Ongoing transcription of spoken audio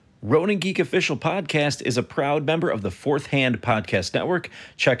Ronin Geek Official Podcast is a proud member of the Fourth Hand Podcast Network.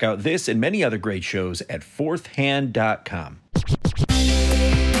 Check out this and many other great shows at fourthhand.com.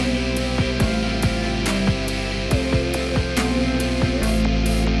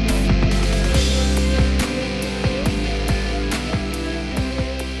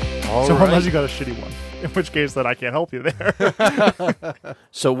 So unless you got a shitty one, in which case then I can't help you there.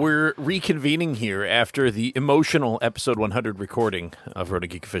 So we're reconvening here after the emotional episode 100 recording of Ronin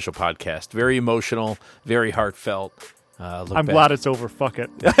Geek Official Podcast. Very emotional, very heartfelt. I'm glad it's over. Fuck it.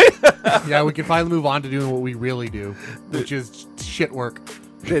 Yeah, we can finally move on to doing what we really do, which is shit work.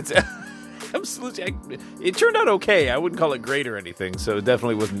 It's absolutely. It turned out okay. I wouldn't call it great or anything, so it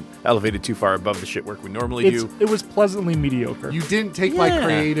definitely wasn't elevated too far above the shit work we normally do. It was pleasantly mediocre. You didn't take my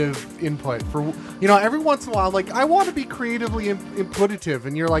creative input. Every once in a while, like, I want to be creatively inputative,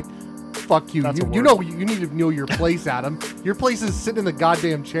 and you're like, fuck you. You know you need to know your place, Adam. Your place is sitting in the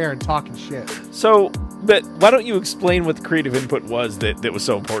goddamn chair and talking shit. So, but why don't you explain what the creative input was that was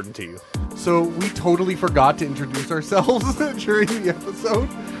so important to you? So we totally forgot to introduce ourselves during the episode.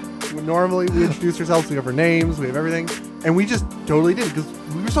 Normally we introduce ourselves, we have our names, we have everything, and we just totally didn't because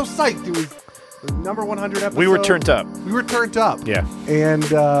we were so psyched. It was the number 100 episode. We were turned up. Yeah. And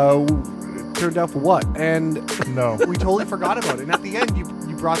turned out for what? And no, we totally forgot about it. And at the end, you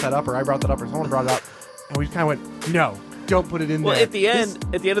brought that up, or I brought that up, or someone brought it up, and we kind of went, no, don't put it in there. Well, at the end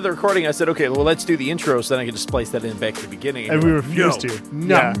of the recording, I said, okay, well, let's do the intro, so then I can just splice that in back to the beginning. And we refused to.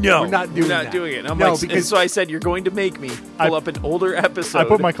 No, we're not doing it. And so I said, you're going to make me pull up an older episode. I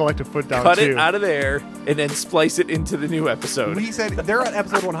put my collective foot down, cut it out of there, and then splice it into the new episode. We said, they're at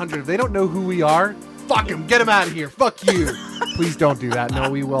episode 100. If they don't know who we are, fuck them. Get them out of here. Fuck you. Please don't do that. No,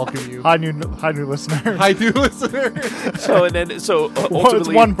 we welcome you. Hi, new listener. Hi, new listener. Ultimately, it's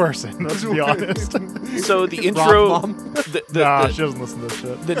one person. Let's be honest. So the intro, she doesn't listen to this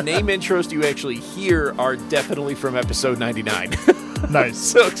shit. The name intros you actually hear are definitely from episode 99. Nice.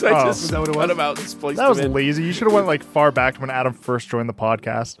 So I just cut them out and spliced that was them in. lazy. You should have went like far back to when Adam first joined the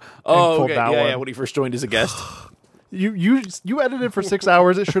podcast. Oh, okay. Yeah, when he first joined as a guest. You edited for 6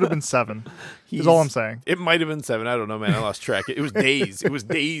 hours. It should have been 7. Is all I'm saying. It might have been 7. I don't know, man. I lost track. It was days. It was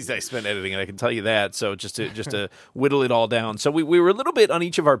days I spent editing, and I can tell you that. So just to whittle it all down. So we were a little bit on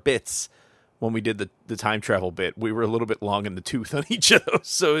each of our bits when we did the time travel bit. We were a little bit long in the tooth on each of those.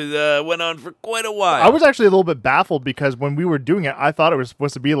 So it went on for quite a while. I was actually a little bit baffled because when we were doing it, I thought it was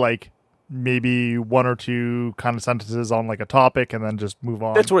supposed to be like maybe 1 or 2 kind of sentences on like a topic and then just move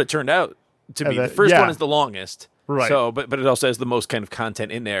on. That's what it turned out to be. The first one is the longest. Right. So, but it also has the most kind of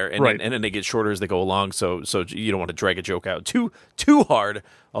content in there, and then they get shorter as they go along. So you don't want to drag a joke out too hard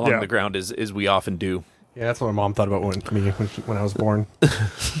along the ground as we often do. Yeah, that's what my mom thought about when I was born.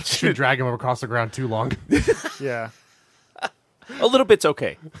 She drag him across the ground too long. Yeah. A little bit's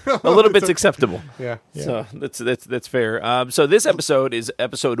okay. A little bit's acceptable. Yeah. So that's fair. So this episode is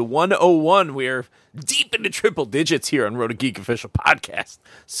episode 101. We're deep into triple digits here on Ronin Geek Official Podcast.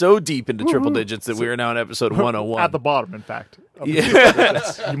 So deep into triple digits that we are now on episode 101. At the bottom, in fact. You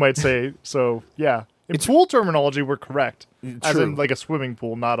might say. So, yeah. In pool terminology, we're correct. True. As in like a swimming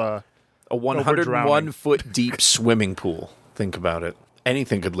pool, not a 101-foot deep swimming pool. Think about it.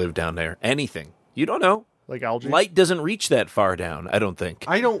 Anything could live down there. Anything. You don't know. Like algae? Light doesn't reach that far down, I don't think.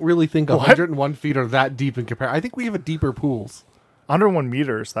 I don't really think 101 feet are that deep in comparison. I think we have deeper pools. 101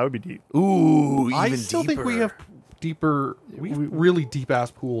 meters, that would be deep. Ooh, even I still deeper. think we have deeper, really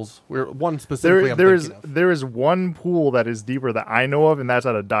deep-ass pools. Where one specifically there is one pool that is deeper that I know of, and that's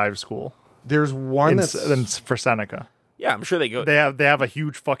at a dive school. There's one that's for Seneca. Yeah, I'm sure they go. They have a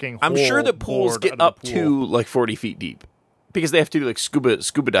huge fucking hole. I'm sure the pools get up to like 40 feet deep. Because they have to do like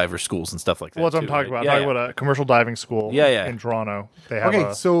scuba diver schools and stuff like that. Well, that's what I'm talking about. I'm talking about a commercial diving school in Toronto. They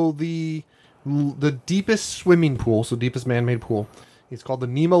have so the deepest swimming pool, deepest man-made pool, is called the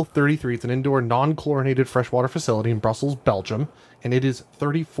Nemo 33. It's an indoor non-chlorinated freshwater facility in Brussels, Belgium, and it is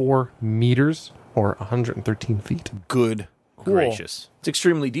 34 meters or 113 feet. Good gracious. It's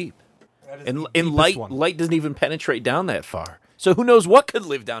extremely deep. And light doesn't even penetrate down that far. So who knows what could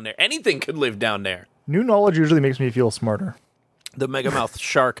live down there? Anything could live down there. New knowledge usually makes me feel smarter. The megamouth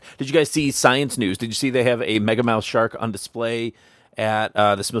shark. Did you guys see Science News? Did you see they have a megamouth shark on display at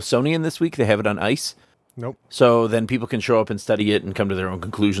the Smithsonian this week? They have it on ice. Nope. So then people can show up and study it and come to their own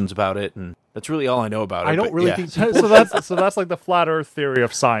conclusions about it. And that's really all I know about it. I don't really think so. That's like the flat Earth theory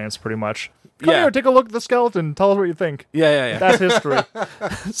of science, pretty much. Come here, take a look at the skeleton. Tell us what you think. Yeah. That's history.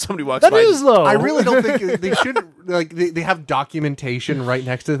 Somebody walks by. That is, though. I really don't think they should. Like they have documentation right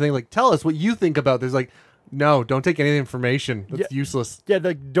next to the thing. Like, tell us what you think about this. Like, No, don't take any of the information. That's Yeah. useless. Yeah,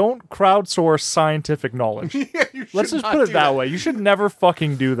 like don't crowdsource scientific knowledge. Yeah, you Let's should just not put it do that way. You should never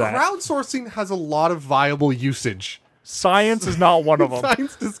fucking do that. Crowdsourcing has a lot of viable usage. Science is not one of them.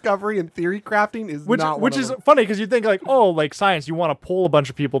 Science discovery and theory crafting is Which not one of is them. funny because you think like, oh, like science, you want to poll a bunch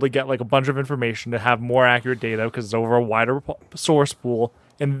of people to get like a bunch of information to have more accurate data because it's over a wider source pool,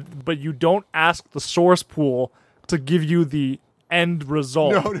 but you don't ask the source pool to give you the end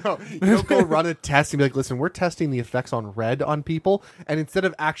result. No. You don't go run a test and be like, listen, we're testing the effects on red on people. And instead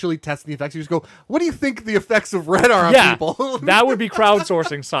of actually testing the effects, you just go, what do you think the effects of red are on Yeah, people? that would be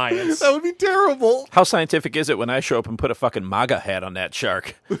crowdsourcing science. That would be terrible. How scientific is it when I show up and put a fucking MAGA hat on that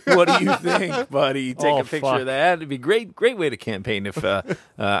shark? What do you think, buddy? Take Oh, a picture fuck. of that. It'd be great way to campaign if I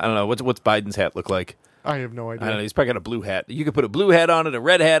don't know what's Biden's hat look like. I have no I don't know. idea. He's probably got a blue hat. You could put a blue hat on it, a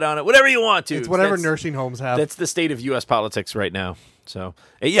red hat on it, whatever you want to. It's whatever That's- nursing homes have. That's the state of U.S. politics right now. So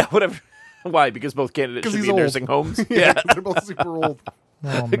yeah, whatever. Why? Because both candidates 'Cause should he's be in old. nursing homes. yeah, they're both super old.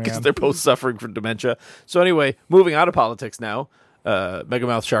 Oh, Because man. they're both suffering from dementia. So anyway, moving out of politics now,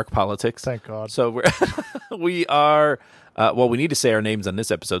 Megamouth Shark politics. Thank God. So we are. Well, we need to say our names on this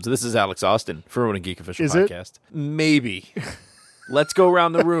episode. So this is Alex Austin for Rowan and Geek Official Is it? Podcast. Maybe. Let's go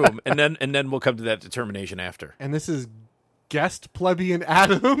around the room, and then we'll come to that determination after. And this is guest plebeian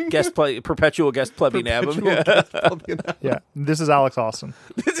Adam. Perpetual guest plebeian album. Perpetual guest plebeian Adam. Yeah, this is Alex Austin.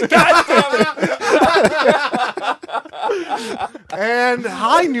 God damn it. And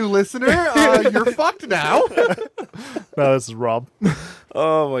hi, new listener. You're fucked now. No, this is Rob.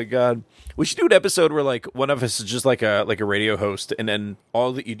 Oh my god. We should do an episode where like one of us is just like a radio host, and then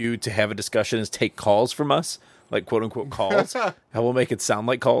all that you do to have a discussion is take calls from us, like quote unquote calls. And we'll make it sound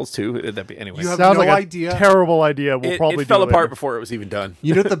like calls too. That'd be anyway. You have Sounds no like a idea. terrible idea. We'll probably it fell do apart later. before it was even done.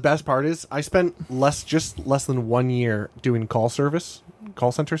 You know what the best part is? I spent less than 1 year doing call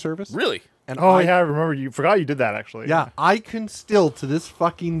center service. Really? And Oh yeah, I remember you forgot you did that actually. Yeah, I can still to this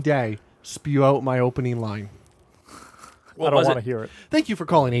fucking day spew out my opening line. I don't want to hear it. Thank you for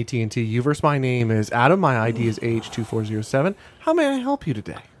calling AT&T Uverse. My name is Adam. My ID is H2407. How may I help you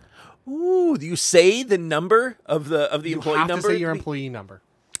today? Ooh, do you say the number of the You employee have number? to say your employee number.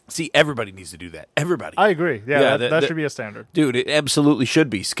 See, everybody needs to do that. Everybody. I agree. Yeah, Yeah, that should be a standard. Dude, it absolutely should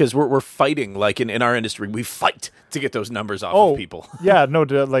be, because we're fighting, like in our industry, we fight to get those numbers off of people. Yeah, no,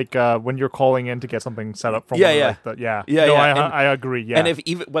 like when you're calling in to get something set up from Yeah, one of, yeah. like, yeah. Yeah, no, yeah, I agree. Yeah, And if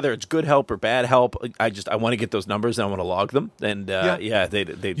even whether it's good help or bad help, I want to get those numbers and I want to log them. And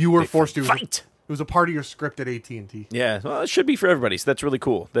they You were they forced to fight. It was a part of your script at AT&T. Yeah, well, it should be for everybody. So that's really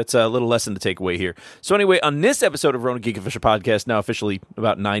cool. That's a little lesson to take away here. So anyway, on this episode of Ronan Geek Official Podcast, now officially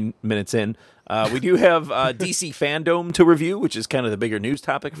about 9 minutes in, we do have DC Fandom to review, which is kind of the bigger news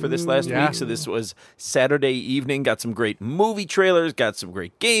topic for this last yeah. week. So this was Saturday evening. Got some great movie trailers. Got some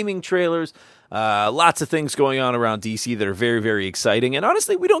great gaming trailers. Lots of things going on around DC that are very, very exciting. And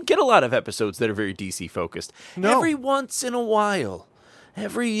honestly, we don't get a lot of episodes that are very DC focused. No. Every once in a while.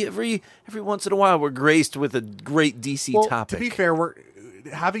 Every once in a while, we're graced with a great DC Well, topic. to be fair, we're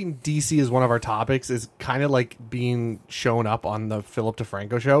having DC as one of our topics is kind of like being shown up on the Philip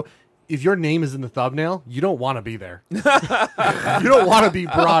DeFranco show. If your name is in the thumbnail, you don't want to be there. You don't want to be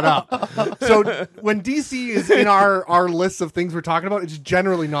brought up. So when DC is in our list of things we're talking about, it's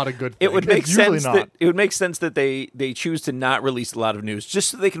generally not a good thing. It would make usually sense not. that it would make sense that they choose to not release a lot of news just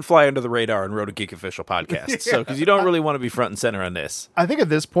so they can fly under the radar and Road to Geek Official podcast. So because you don't really want to be front and center on this. I think at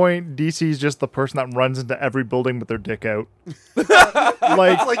this point, DC is just the person that runs into every building with their dick out. It's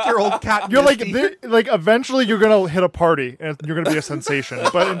like your old cat. You're like, Misty. like eventually you're gonna hit a party and you're gonna be a sensation.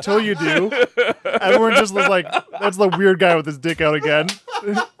 But until you do, everyone just was like, "That's the weird guy with his dick out again."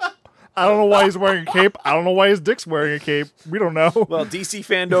 I don't know why he's wearing a cape. I don't know why his dick's wearing a cape. We don't know. Well, DC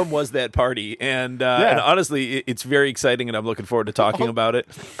Fandom was that party, and honestly, it's very exciting, and I'm looking forward to talking about it.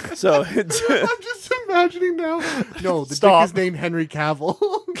 So it's I'm just imagining now. No, the Stop. dick is named Henry Cavill.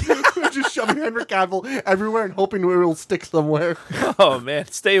 Just shoving Henry Cavill everywhere and hoping it will stick somewhere. oh man,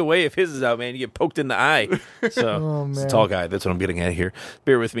 stay away if his is out, man. You get poked in the eye. So it's a man. tall guy. That's what I'm getting at here.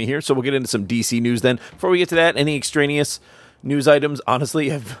 Bear with me here. So we'll get into some DC news then. Before we get to that, any extraneous news items? Honestly,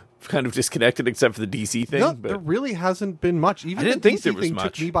 have kind of disconnected except for the DC thing. No, but there really hasn't been much. Even I didn't the think DC there was thing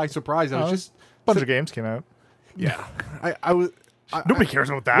much. took me by surprise. I was just a bunch of games came out. yeah. I was. Nobody cares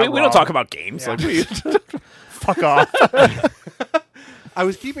about that. we don't Rob. talk about games. Yeah. Like we, Fuck off. I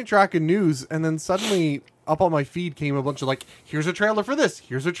was keeping track of news, and then suddenly up on my feed came a bunch of like, here's a trailer for this,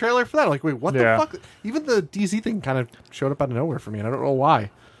 here's a trailer for that. I'm like, wait, what Yeah. the fuck? Even the DC thing kind of showed up out of nowhere for me, and I don't know why.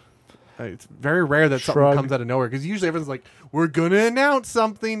 It's very rare that Shrug. something comes out of nowhere because usually everyone's like, "We're gonna announce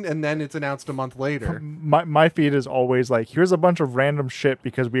something," and then it's announced a month later. My feed is always like, here's a bunch of random shit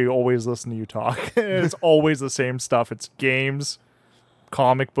because we always listen to you talk. And it's always the same stuff. It's games,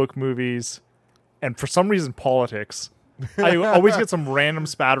 comic book movies, and for some reason politics. I always get some random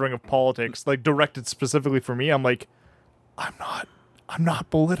spattering of politics, like directed specifically for me. I'm like, I'm not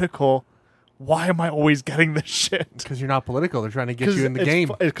political. Why am I always getting this shit? Because you're not political. They're trying to get you in the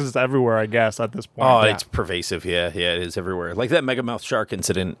game. Because it's everywhere, I guess, at this point. Oh, it's pervasive. Yeah, it is everywhere. Like that megamouth shark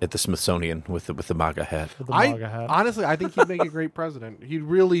incident at the Smithsonian with the MAGA hat. With the MAGA hat. Honestly, I think he'd make a great president. He'd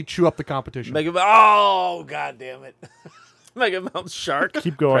really chew up the competition. Oh, god damn it. Megamouth shark.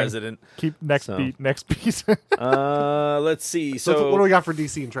 Keep going. President. Keep next piece. Let's see. So what do we got for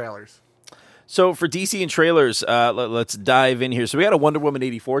DC and trailers? So for DC and trailers, let's dive in here. So we got a Wonder Woman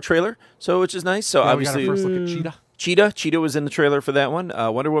 84 trailer, which is nice. So We got obviously, our first look at Cheetah. Cheetah was in the trailer for that one.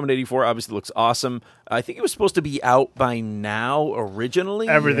 Wonder Woman 84 obviously looks awesome. I think it was supposed to be out by now originally.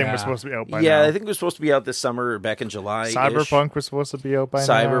 Everything was supposed to be out by now. Yeah, I think it was supposed to be out this summer, back in July. Cyberpunk was supposed to be out by now.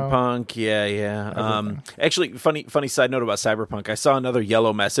 Cyberpunk, yeah. Actually, funny side note about Cyberpunk. I saw another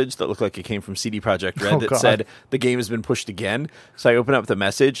yellow message that looked like it came from CD Projekt Red that said the game has been pushed again. So I open up the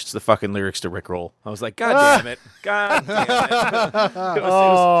message. It's the fucking lyrics to Rickroll. I was like, God damn it. God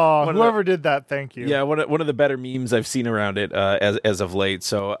damn it. Whoever did that, thank you. Yeah, one of the better memes I've seen around it as of late.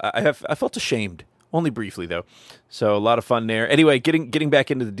 So I felt ashamed. Only briefly, though. So a lot of fun there. Anyway, getting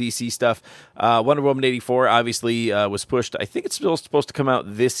back into the DC stuff. Wonder Woman 84 obviously was pushed. I think it's still supposed to come out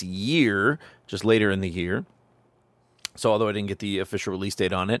this year, just later in the year. So although I didn't get the official release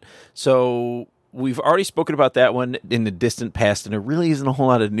date on it. So we've already spoken about that one in the distant past, and there really isn't a whole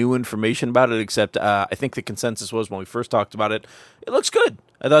lot of new information about it, except I think the consensus was when we first talked about it, it looks good.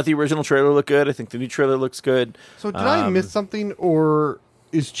 I thought the original trailer looked good. I think the new trailer looks good. So did I miss something, or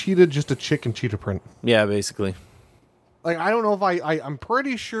is Cheetah just a chick in cheetah print? Yeah, basically. Like, I don't know if I'm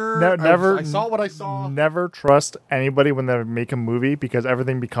pretty sure. Never. I saw what I saw. Never trust anybody when they make a movie because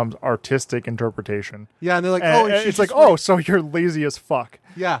everything becomes artistic interpretation. Yeah, and they're like, And oh, it's like, oh, so you're lazy as fuck.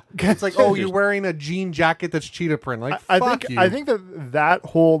 yeah. It's like, oh, you're wearing a jean jacket that's cheetah print. Like, fuck you. I think that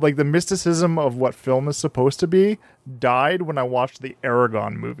whole, like, the mysticism of what film is supposed to be died when I watched the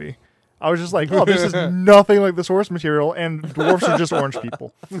Aragon movie. I was just like, oh, this is nothing like the source material, and dwarfs are just orange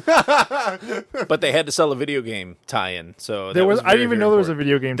people. But they had to sell a video game tie-in, so There was, that I didn't even know there was a important.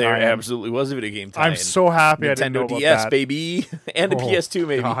 video game There tie-in. absolutely was a video game tie-in. I'm so happy I didn't know Nintendo about DS, that. baby, and the PS2,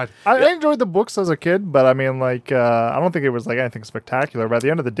 maybe. God. I enjoyed the books as a kid, but I mean, like, I don't think it was like anything spectacular. But at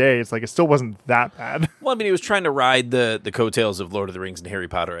the end of the day, it's like it still wasn't that bad. Well, I mean, he was trying to ride the coattails of Lord of the Rings and Harry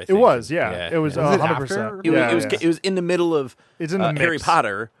Potter. I think It was, yeah. It was Was it 100%. after? It was in the middle of It's in the Harry mix.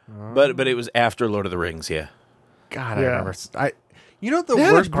 Potter, but it was after Lord of the Rings. Yeah. God, I Yeah. remember. You know the They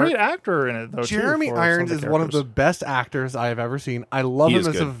had a worst part? great actor in it, though. Jeremy too, for Irons some is the one of the characters. best actors I have ever seen. I love He him is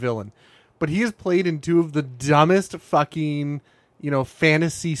as a good. villain, but he has played in two of the dumbest fucking,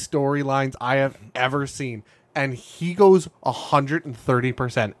 fantasy storylines I have ever seen, and he goes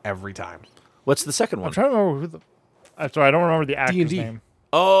 130% every time. What's the second one? I'm trying to remember who the. I'm sorry, I don't remember the actor's D&D. name.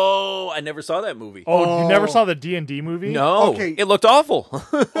 Oh, I never saw that movie. Oh, you never saw the D&D movie? No, Okay. it looked awful.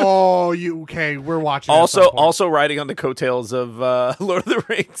 Oh, okay? We're watching. at some point. also riding on the coattails of Lord of the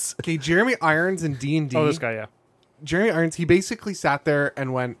Rings. Okay, Jeremy Irons in D&D. Oh, this guy, yeah. Jeremy Irons, he basically sat there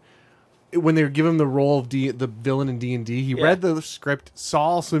and went, when they were giving him the role of the villain in D&D, he read the script,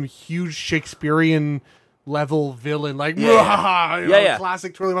 saw some huge Shakespearean level villain, like, Yeah.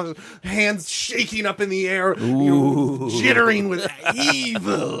 classic twirling mustache, hands shaking up in the air, jittering with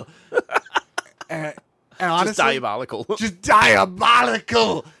evil. and honestly, Just diabolical. just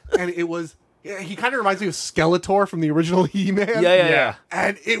diabolical. And it was, he kind of reminds me of Skeletor from the original He-Man. Yeah.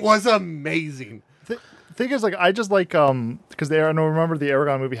 And it was amazing. Thing is, like, I just like because I remember the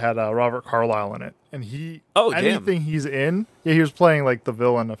Aragon movie had Robert Carlyle in it, and anything he's in, he was playing like the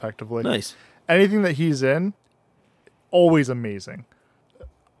villain effectively. Nice. Anything that he's in, always amazing.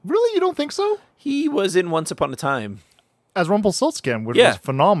 Really, you don't think so? He was in Once Upon a Time. As Rumpelstiltskin, which Yeah. was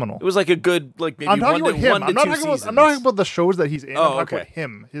phenomenal. It was like a good, like maybe I'm talking one about to him. one to I'm not two talking about. seasons. I'm not talking about the shows that he's in. Oh, I'm talking okay. about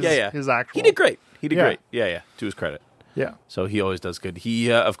him. His actual. He did great. He did Yeah. great. Yeah. To his credit. Yeah. So he always does good. He,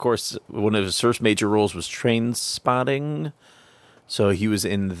 of course, one of his first major roles was Train Spotting. So he was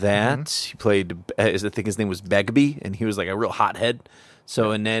in that. Mm-hmm. He played, I think his name was Begbie, and he was like a real hothead.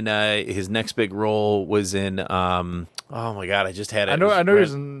 So, and then his next big role was in, oh my God, I just had it. I know. He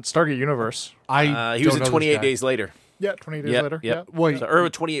was in Stargate Universe. He was in 28 Days Later. Yeah, 20 days Yep, later. Yep. Yeah. Wait. So, or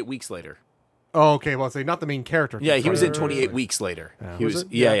 28 Weeks Later. Oh, okay. Well, say not the main character. Yeah, he was in 28 Weeks Later. He was,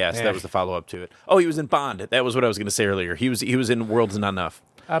 it? yeah. So Yeah. that was the follow up to it. Oh, he was in Bond. That was what I was going to say earlier. He was in World's Not Enough.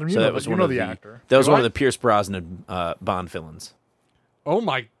 Adam, you So know, that was you one know of the actor. That was Do one I? of the Pierce Brosnan Bond villains.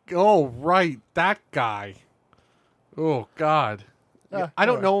 Oh, right. That guy. Oh, God. Yeah, I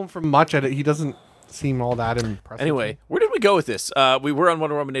don't anyway. know him from much. He doesn't seem all that impressive. Anyway, where did we go with this? We were on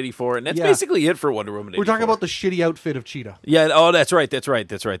Wonder Woman 84, and that's Yeah. basically it for Wonder Woman 84. We're talking about the shitty outfit of Cheetah. Yeah, oh, that's right. That's Probably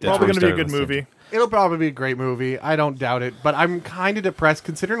where we going to be a started good this movie. thing. It'll probably be a great movie. I don't doubt it. But I'm kind of depressed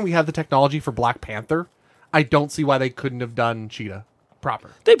considering we have the technology for Black Panther. I don't see why they couldn't have done Cheetah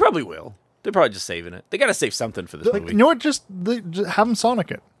proper. They probably will. They're probably just saving it. They got to save something for this Like, movie. you know what? Just have him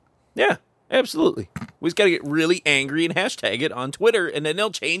Sonic it. Yeah, absolutely. We just got to get really angry and hashtag it on Twitter, and then they'll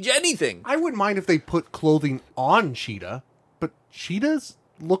change anything. I wouldn't mind if they put clothing on Cheetah, but Cheetah's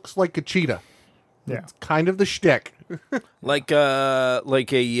looks like a cheetah. Yeah. It's kind of the shtick. Like a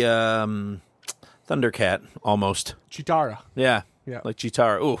Thundercat, almost. Chitara. Yeah. Yeah. Like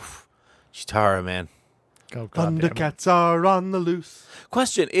Chitara. Oof. Chitara, man. Oh, God damn it. Thundercats are on the loose.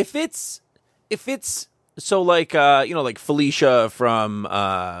 Question: If it's so like like Felicia from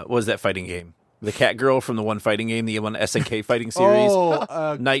what was that fighting game? The cat girl from the one fighting game, the one SNK fighting series.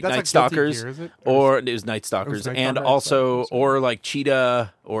 Night that's like Stalkers, Guilty Gear, is it? or it was Night Stalkers, Night and Stalker? also or like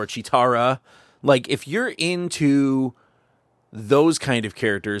Cheetah or Chitara. Like if you're into those kind of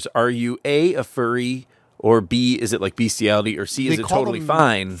characters, are you a furry, or B, is it like bestiality, or C, is They it call totally them-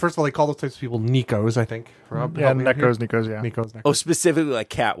 fine? First of all, they call those types of people Nikos, I think. Rob, Yeah, help me out here. Nikos, yeah. Nikos. Oh, specifically like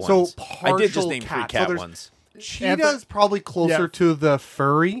cat So ones. I did just partial name three cat. So cat there's- ones. Cheetah's probably closer Yeah. to the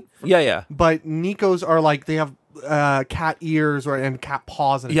furry, Yeah. but Nikos are like they have cat ears and cat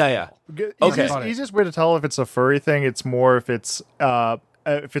paws. And Yeah. Okay. Okay. Easiest way to tell if it's a furry thing, it's more if it's an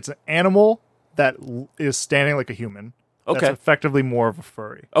animal that is standing like a human. Okay. That's effectively more of a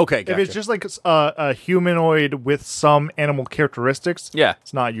furry. Okay, gotcha. If it's just like a humanoid with some animal characteristics, Yeah.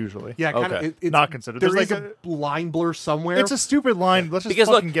 it's not usually. Yeah, kind Okay. of. It's Not considered. There There's is like a line blur somewhere. It's a stupid line. Let's just Because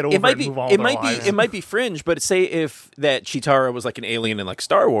look, fucking get over it might and be move on it with might our be lives. it might be fringe, but say if that Chitara was like an alien in like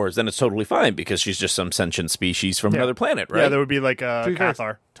Star Wars, then it's totally fine because she's just some sentient species from another planet, right? Yeah, there would be like a To be fair,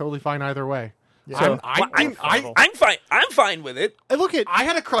 Cathar. totally fine either way. So- I'm fine. I'm fine with it. Hey, look at I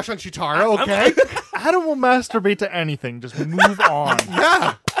had a crush on Chitara. Okay, Adam will masturbate to anything. Just move on.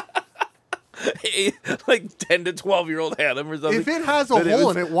 yeah. Like 10 to 12-year-old Adam or something. If it has a But hole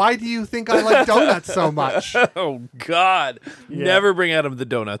was- in it, why do you think I like donuts so much? Oh God! Never bring Adam the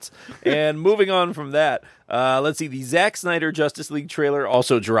donuts. And moving on from that, let's see. The Zack Snyder Justice League trailer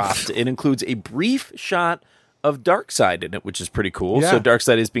also dropped. It includes a brief shot of Darkseid in it, which is pretty cool. Yeah. So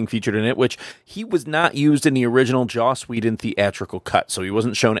Darkseid is being featured in it, which he was not used in the original Joss Whedon theatrical cut, so he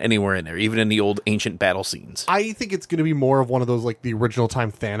wasn't shown anywhere in there, even in the old ancient battle scenes. I think it's going to be more of one of those like the original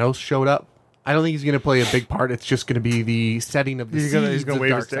time Thanos showed up. I don't think he's going to play a big part. It's just going to be the setting of the He's seeds gonna of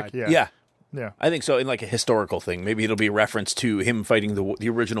wave his Darkseid. stick. Yeah. Yeah. Yeah. I think so, in like a historical thing. Maybe it'll be a reference to him fighting the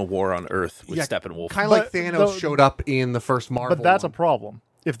original war on Earth with Steppenwolf. Kind of like But Thanos the- showed up in the first Marvel. But that's a one. problem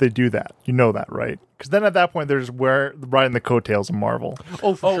if they do that. You know that, right? Because then at that point, they're just riding the coattails of Marvel.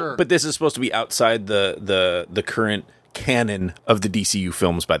 Oh, for Oh, sure. but this is supposed to be outside the current canon of the DCU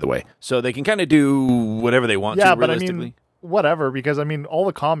films, by the way. So they can kind of do whatever they want Yeah, to, but I realistically. mean, whatever. Because I mean, all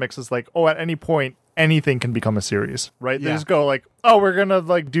the comics is like, oh, at any point, anything can become a series, right? They Yeah. just go like, oh, we're gonna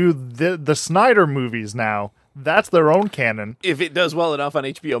like do the Snyder movies now. That's their own canon. If it does well enough on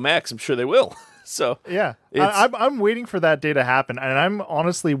HBO Max, I'm sure they will. So Yeah, It's- I'm waiting for that day to happen, and I'm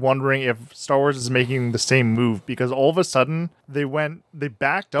honestly wondering if Star Wars is making the same move because all of a sudden they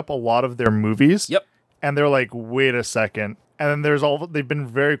backed up a lot of their movies. Yep. And they're like, wait a second. And then they've been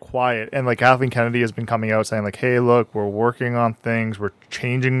very quiet, and like Kathleen Kennedy has been coming out saying like, hey, look, we're working on things, we're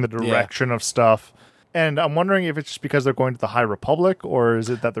changing the direction of stuff. And I'm wondering if it's just because they're going to the High Republic, or is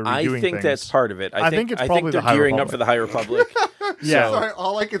it that they're redoing I think things? that's part of it. I think it's probably they're the High gearing up Republic. for the High Republic. Yeah. Sorry,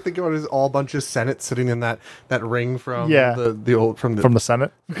 all I can think about is all bunch of Senate sitting in that ring from Yeah. the old from the from the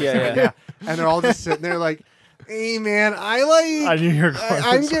Senate. Yeah. and they're all just sitting there like, hey man, I like I knew you were going.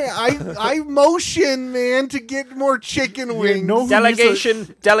 I'm getting, I motion man to get more chicken wings. know who-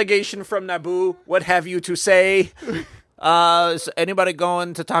 Delegation from Naboo. What have you to say? Is anybody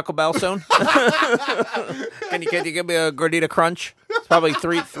going to Taco Bell soon? Can you give me a gordita crunch? It's probably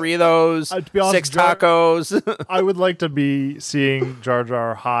three of those. To be honest, 6 tacos. I would like to be seeing Jar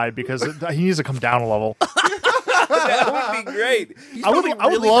Jar high because he needs to come down a level. That would be great. He's I would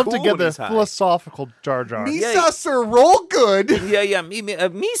probably love really to cool get when the he's high. philosophical Jar Jar. Misa sir, roll good. Yeah.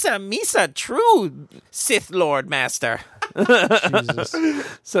 Misa, true Sith Lord Master. Jesus.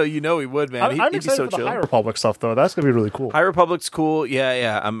 So you know he would, man. I'm He'd be excited so for the chill. High Republic stuff though. That's gonna be really cool. High Republic's cool.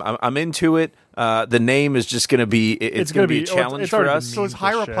 Yeah. I'm into it. The name is just gonna be. It's gonna be a challenge it's for already us. been So is memed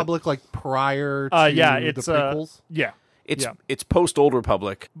High to shit. Republic like prior to Yeah, the it's prequels? yeah. it's post Old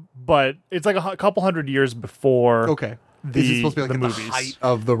Republic. but it's like a couple hundred years before. Okay. The, Is it supposed to be like the at movies. the height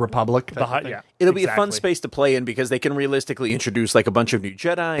of the Republic? The height, yeah. It'll be a fun exactly. space to play in because they can realistically introduce like a bunch of new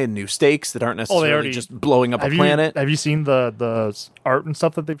Jedi and new stakes that aren't necessarily already- just blowing up a Have planet. you seen the art and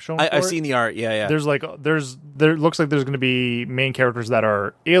stuff that they've shown? I've for it? seen the art. Yeah, yeah, There looks like there's going to be main characters that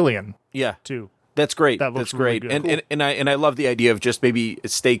are alien yeah. too. That's great. That looks That's great. really good. And I love the idea of just maybe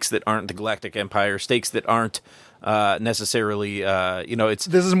stakes that aren't the Galactic Empire, stakes that aren't necessarily it's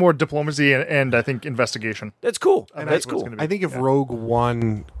This is more diplomacy and I think investigation. that's cool. And That's what it's cool. gonna be. I think if Yeah. Rogue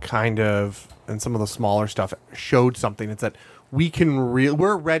One kind of and some of the smaller stuff showed something, it's that we can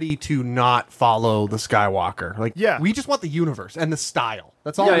we're ready to not follow the Skywalker. Like, Yeah. we just want the universe and the style.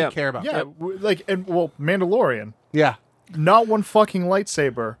 That's all Yeah, we yeah. care about. Yeah, Mandalorian, Yeah. not one fucking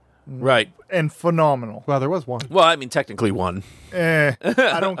lightsaber, Right. and phenomenal. Well, there was one. Well, I mean, technically one.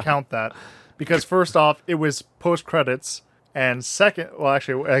 I don't count that because first off, it was post credits, and second, well,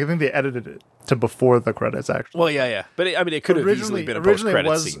 actually, I think they edited it to before the credits. Actually, Well, yeah, yeah. But it could have easily been a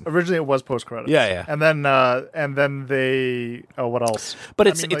post-credit scene. Originally, it was post credits. Yeah, yeah. And then they. Oh, what else? But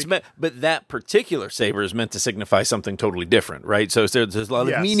I it's mean, it's meant, but that particular saber is meant to signify something totally different, right? So there's a lot of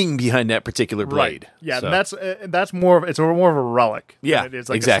Yes. meaning behind that particular blade. right. Yeah, So- and that's more of more of a relic. Yeah, than it is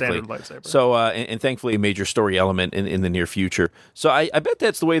like exactly. a standard lightsaber. So, and thankfully, a major story element in the near future. So, I bet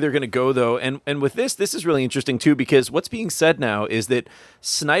that's the way they're going to go, though. And with this is really interesting too, because what's being said now is that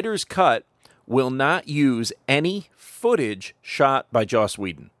Snyder's cut will not use any footage shot by Joss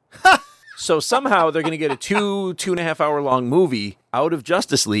Whedon. So somehow they're going to get a 2.5 hour long movie out of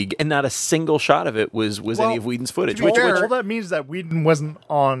Justice League, and not a single shot of it was any of Whedon's footage. to be fair- all that means that Whedon wasn't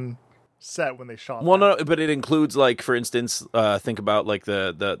on set when they shot. Well, that. no, but it includes, like, for instance, think about like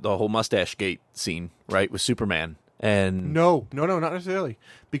the whole mustache gate scene, right, with Superman. And No, not necessarily.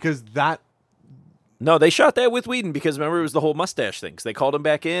 Because that no, they shot that with Whedon because remember it was the whole mustache thing. 'Cause they called him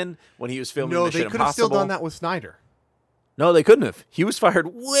back in when he was filming no, Mission they could have Impossible. still done that with Snyder. No, they couldn't have. He was fired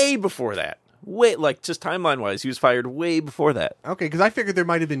way before that. Like just timeline wise, he was fired way before that. Okay, because I figured there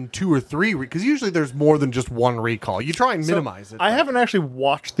might have been 2 or 3, because usually there's more than just one recall. You try and minimize it. I haven't actually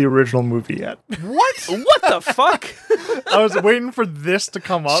watched the original movie yet. What? What the fuck? I was waiting for this to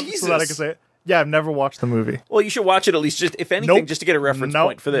come up so that I Jesus. could say it. Yeah, I've never watched the movie. Well, you should watch it at least, just if anything, Nope. just to get a reference Nope,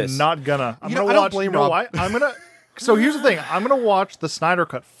 point for this. Not gonna. I'm You know, gonna I don't watch. blame You know Rob. why? I'm gonna. So here's the thing. I'm gonna watch the Snyder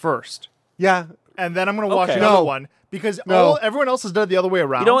cut first, Yeah. and then I'm gonna watch Okay. another No. one because No. everyone else has done it the other way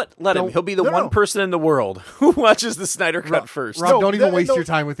around. You know what? Let him. Don't- He'll be the no, one no. person in the world who watches the Snyder Cut first. Rob, No, don't even no, waste no. your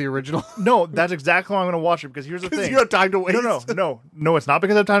time with the original. No, that's exactly why I'm gonna watch it because here's the thing. you have time to waste. No. It's not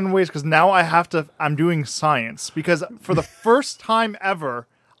because I have time to waste. Because now I have to. I'm doing science because for the first time ever,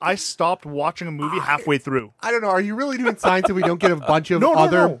 I stopped watching a movie halfway through. I don't know. Are you really doing science if we don't get a bunch of No,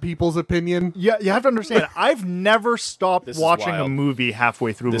 other no. people's opinion? Yeah, you have to understand. I've never stopped This is watching a wild. movie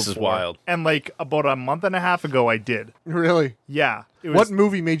halfway through. This is before. wild. And like about a month and a half ago, I did. Really? Yeah. It was, What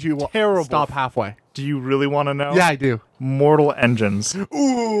movie made you terrible. stop halfway? do you really want to know? Yeah, I do. Mortal Engines.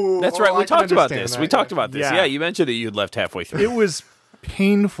 Ooh, That's right. We I can talked about understand this. that. We talked about this. Yeah. Yeah, you mentioned that you'd left halfway through. It was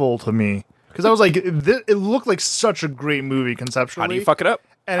painful to me because I was like, it looked like such a great movie conceptually. How do you fuck it up?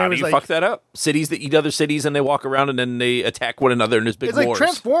 And it How do was you like- fuck that up? Cities that eat other cities and they walk around and then they attack one another and there's big It's like wars.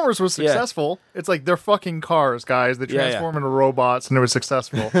 Transformers was Yeah. successful. It's like they're fucking cars, guys. They Yeah, yeah. transform into robots, and it was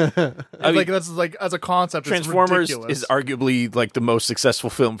successful. Like that's like as a concept, Transformers it's ridiculous. is arguably like the most successful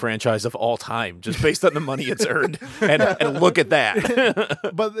film franchise of all time, just based on the money it's earned. And look at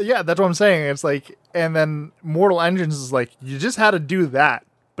that. But yeah, that's what I'm saying. It's like, and then Mortal Engines is like, you just had to do that,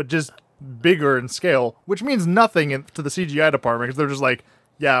 but just bigger in scale, which means nothing to the CGI department because they're just like,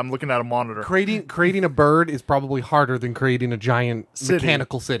 yeah, I'm looking at a monitor. Creating a bird is probably harder than creating a giant City.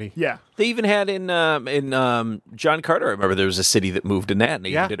 mechanical city. Yeah. They even had in John Carter, I remember there was a city that moved in that, and they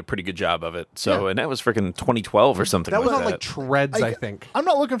Yeah. even did a pretty good job of it. So, Yeah. and that was freaking 2012 or something. That was like on like treads, I think. I'm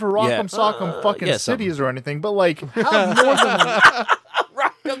not looking for Rock'em Yeah. Sock'em fucking yeah, something. cities or anything, but like, have more than.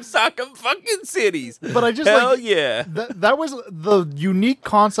 Rock'em Sock'em fucking cities. But I just Hell like yeah. that was the unique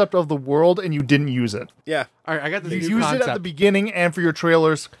concept of the world, and you didn't use it. Yeah. All right, I got this You new used concept. it at the beginning and for your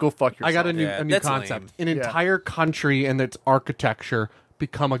trailers. Go fuck yourself. I got a new Yeah, that's concept. An Yeah. entire country and its architecture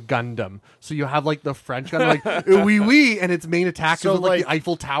become a Gundam. So you have like the French Gundam, like oui oui, and its main attack So, is with, like like- the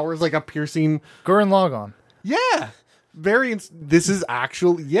Eiffel Tower is like a piercing. Gurren Lagann. Yeah, this is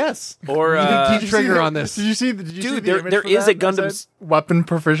actual. Yes, Or, you uh, can Did keep you see trigger the- on this. Did you see the Dude, image there for is that a Gundam that said weapon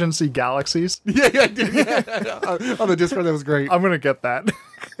proficiency galaxies? Yeah, I did. Yeah. On the Discord, that was great. I'm gonna get that.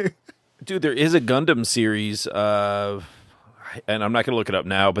 Dude, there is a Gundam series. I and I'm not going to look it up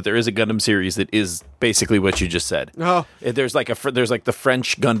now, but there is a Gundam series that is basically what you just said. Oh. There's like the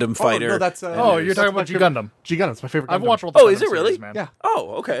French Gundam fighter. Oh, no, that's Oh, you're talking about G Gundam. G Gundam's my favorite Gundam. I've watched all the Oh, Gundam is it really? series, man. Yeah.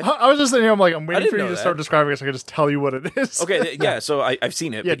 Oh, okay. I was just sitting here, I'm like, I'm waiting didn't for you know to that. start describing it so I can just tell you what it is. Okay, yeah. So I've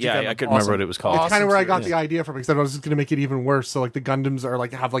seen it, Yeah, but yeah, G Gundam. I couldn't remember Awesome. what it was called. It's kind of where I got series. the idea from, because I was just going to make it even worse. So like the Gundams are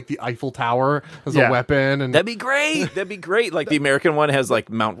like have like the Eiffel Tower as Yeah. a weapon, and That'd be great. That'd be great. Like the American one has like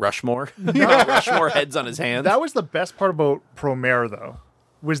Mount Rushmore. Mount Rushmore heads on his hands. That was the best part about Promare, though,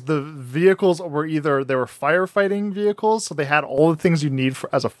 was the vehicles were either they were firefighting vehicles, so they had all the things you need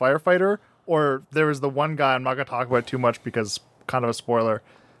as a firefighter, or there was the one guy, I'm not going to talk about too much because kind of a spoiler,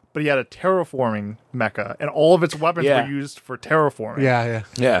 but he had a terraforming mecha, and all of its weapons Yeah. were used for terraforming. yeah.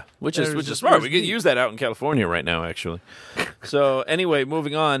 Yeah, which is There's- smart. there's We could neat. use that out in California right now, actually. So anyway,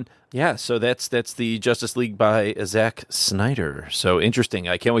 moving on. Yeah, so that's the Justice League by Zack Snyder. So interesting.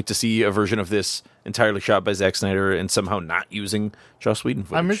 I can't wait to see a version of this entirely shot by Zack Snyder and somehow not using Joss Whedon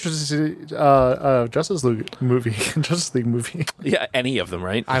footage. I'm interested to see Justice League movie. Justice League movie. Yeah, any of them,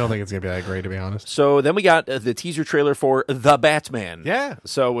 right? I don't think it's going to be that great, to be honest. So then we got the teaser trailer for The Batman. Yeah.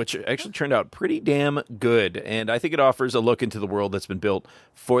 So which actually turned out pretty damn good. And I think it offers a look into the world that's been built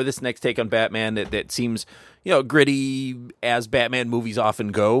for this next take on Batman that seems, gritty as Batman movies often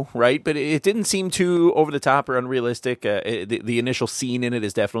go, right? But it didn't seem too over the top or unrealistic. The initial scene in it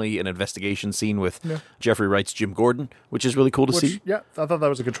is definitely an investigation scene with Jeffrey Wright's Jim Gordon, which is really cool to see. Yeah, I thought that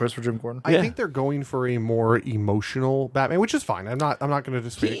was a good choice for Jim Gordon. I Yeah. think they're going for a more emotional Batman, which is fine. I'm not going to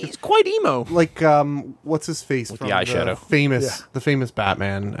dispute it. He's quite emo. Like what's his face With from the eyeshadow. famous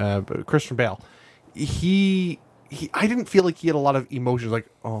Batman, Christian Bale. He I didn't feel like he had a lot of emotions. Like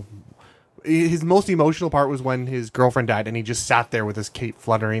his most emotional part was when his girlfriend died, and he just sat there with his cape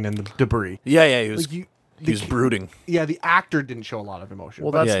fluttering and the debris. Yeah, he was. Like He was brooding. Yeah, the actor didn't show a lot of emotion.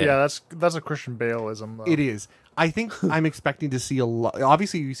 Well, but that's Yeah. that's a Christian Baleism. Though. it is. I think I'm expecting to see a lot.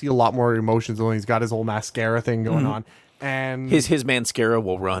 Obviously, you see a lot more emotions when he's got his whole mascara thing going on, and His mascara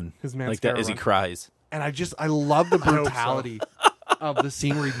will run. His like that mascara as he run. cries. and I love the hope so. brutality of the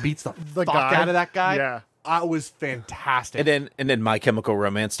scene where he beats the fuck guy? out of that guy. Yeah. It was fantastic. And then My Chemical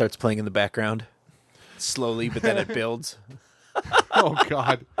Romance starts playing in the background. Slowly, but then it builds. Oh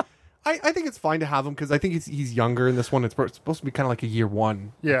God, I think it's fine to have him because I think he's younger in this one. It's supposed to be kind of like a year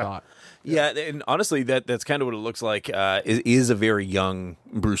one. I Yeah. thought. Yeah, and honestly, that's kind of what it looks like. Is a very young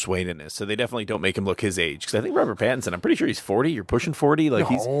Bruce Wayne in this, so they definitely don't make him look his age. Because I think Robert Pattinson, I'm pretty sure he's 40. You're pushing 40. Like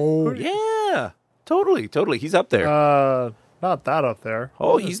Oh, yeah, totally. He's up there. Not that up there.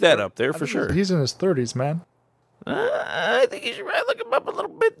 he's that up there for sure. He's in his 30s, man. I think you should look him up a little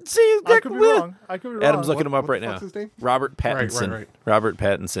bit and see I could be wrong. Adam's looking him up what right the now. fuck's his name? Robert Pattinson. right. Robert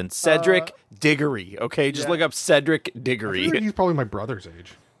Pattinson. Cedric Diggory. Okay, just yeah. look up Cedric I Diggory. figure he's probably my brother's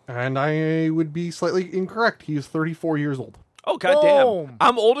age, and I would be slightly incorrect. He is 34 years old. Oh goddamn! Boom.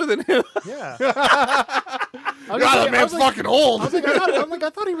 I'm older than him. Yeah. God, that man's fucking old. I was like, I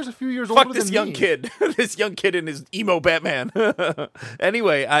thought he was a few years older Fuck than this young me. kid. This young kid and his emo Batman.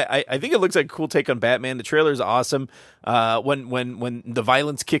 Anyway, I think it looks like a cool take on Batman. The trailer is awesome. When the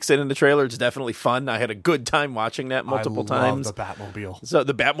violence kicks in the trailer, it's definitely fun. I had a good time watching that multiple times. The Batmobile. So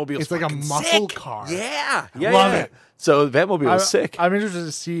the Batmobile It's like a muscle car. Yeah, love it. So the Batmobile is sick. I'm interested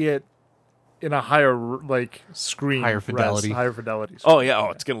to see it in a higher screen, Higher fidelity. higher fidelity. Oh yeah,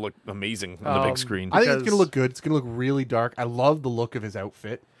 it's gonna look amazing on the big screen. I think it's Because- gonna look good. It's gonna look really dark. I love the look of his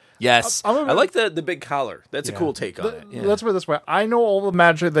outfit. Yes, I'm a- I like the big collar. That's a Yeah. cool take on it. Yeah. Let's put it this way: I know all the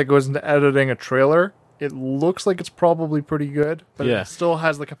magic that goes into editing a trailer. It looks like it's probably pretty good, but Yeah. it still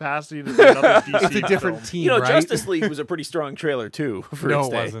has the capacity to be another DC. It's a different film. team, right? Justice League was a pretty strong trailer too. For No, its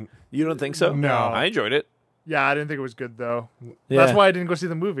it day. wasn't. You don't think so? No. I enjoyed it. Yeah, I didn't think it was good though. Yeah. That's why I didn't go see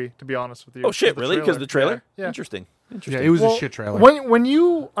the movie. To be honest with you. Oh shit! The Really? Because the trailer? Yeah. Interesting. Yeah, it was Well, a shit trailer. When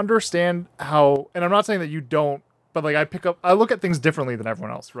you understand how, and I'm not saying that you don't, but like I look at things differently than everyone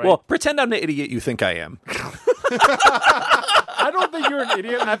else, right? Well, pretend I'm the idiot you think I am. I don't think you're an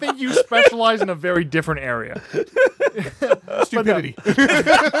idiot, and I think you specialize in a very different area. Stupidity.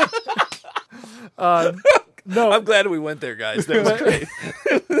 No, I'm glad we went there, guys. That was great.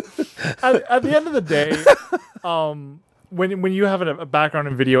 at the end of the day, when you have a background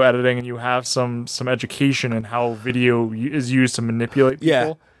in video editing and you have some education in how video is used to manipulate people,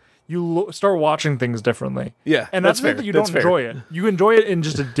 Yeah. you start watching things differently. Yeah, and that's that's not fair. that you That's don't fair. enjoy it. You enjoy it in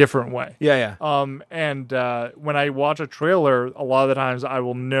just a different way. Yeah. And when I watch a trailer, a lot of the times I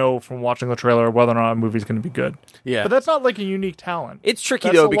will know from watching the trailer whether or not a movie's going to be good. Yeah. But that's not like a unique talent. It's tricky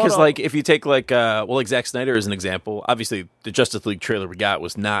That's though a lot because of- like if you take like Zack Snyder as an example, obviously the Justice League trailer we got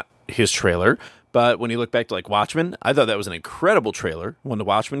was not his trailer, But when you look back to like Watchmen, I thought that was an incredible trailer when the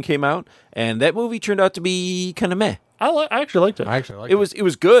Watchmen came out, and that movie turned out to be kind of meh. I actually liked it. I actually like It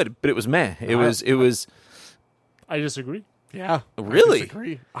was good, but it was meh. It was I disagree. Yeah. Really? I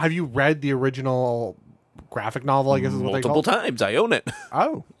disagree. Have you read the original graphic novel, I guess is what they multiple call it? times. I own it.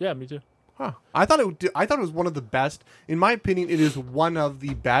 Oh. Yeah, me too. Huh. I thought it was one of the best. In my opinion, it is one of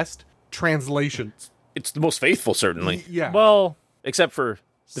the best translations. It's the most faithful, certainly, Yeah. Well, except for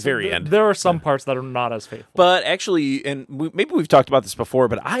the very end. There are some parts that are not as faithful. But actually, and maybe we've talked about this before,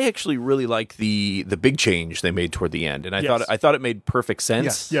 but I actually really like the big change they made toward the end, and I Yes. thought it made perfect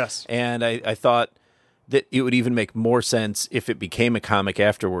sense. Yes. And I thought that it would even make more sense if it became a comic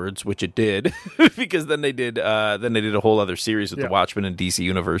afterwards, which it did, because then they did a whole other series with Yeah. the Watchmen and DC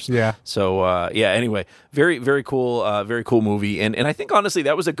Universe. Yeah. So anyway, very very cool movie, and I think honestly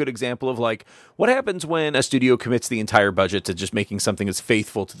that was a good example of like what happens when a studio commits the entire budget to just making something as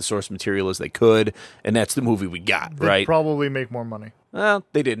faithful to the source material as they could, and that's the movie we got, They'd right? probably make more money. Well,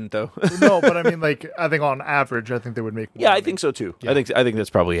 they didn't though. No, but I mean, like, I think on average, I think they would make more Yeah, money. I think so too. I think that's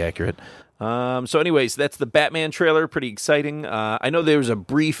probably accurate. So, anyways, that's the Batman trailer. Pretty exciting. I know there was a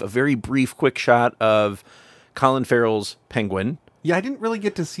very brief, quick shot of Colin Farrell's Penguin. Yeah, I didn't really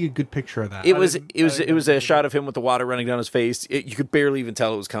get to see a good picture of that. It was a shot of him with the water running down his face. You could barely even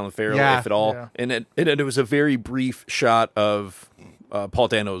tell it was Colin Farrell, Yeah. if at all. Yeah. And it was a very brief shot of Paul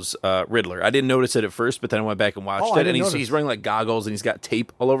Dano's Riddler. I didn't notice it at first, but then I went back and watched Oh, I it, and didn't notice. he's wearing like goggles and he's got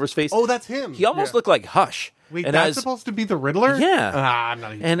tape all over his face. Oh, that's him. He almost looked like Hush. Wait, and that's supposed to be the Riddler? Yeah. I'm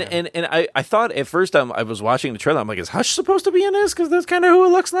not even And I thought at first I was watching the trailer, I'm like, is Hush supposed to be in this? Because that's kind of who it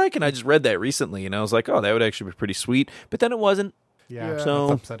looks like. And I just read that recently, and I was like, oh, that would actually be pretty sweet. But then it wasn't. Yeah, So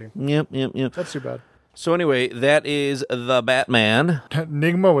that's upsetting. Yep. That's too bad. So anyway, that is the Batman.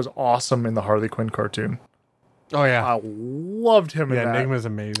 Nigma was awesome in the Harley Quinn cartoon. Oh, yeah. I loved him in Yeah, that. Enigma's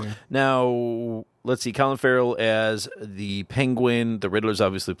amazing. Now, let's see. Colin Farrell as the Penguin. The Riddler's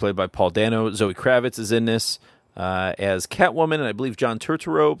obviously played by Paul Dano. Zoe Kravitz is in this as Catwoman, and I believe John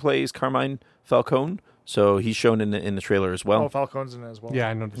Turturro plays Carmine Falcone. So he's shown in the trailer as well. Oh, Falcone's in it as well. Yeah,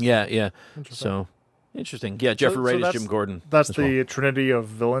 I noticed. Yeah. Interesting. So interesting. Yeah, Jeffrey So Wright is that's- Jim Gordon. That's as the well. trinity of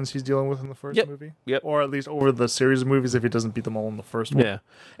villains he's dealing with in the first Yep. movie. Yep. Or at least over the series of movies if he doesn't beat them all in the first one. Yeah,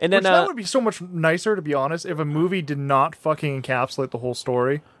 and then Which that would be so much nicer, to be honest, if a movie did not fucking encapsulate the whole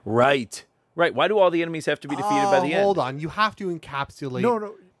story. right. Why do all the enemies have to be defeated by the end? Hold on. You have to encapsulate. No.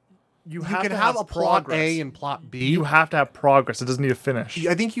 You You have can to have a plot progress. A and plot B. You have to have progress. It doesn't need to finish.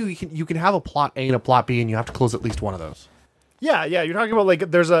 I think you can have a plot A and a plot B, and you have to close at least one of those. Yeah. You're talking about like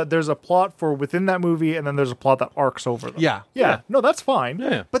there's a plot for within that movie, and then there's a plot that arcs over them. Yeah. No, that's fine.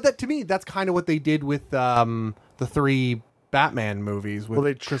 Yeah. But that to me, that's kind of what they did with the 3 Batman movies with Well,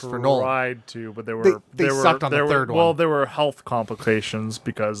 they Christopher Nolan. tried to, but they They sucked on the third one. Well, there were health complications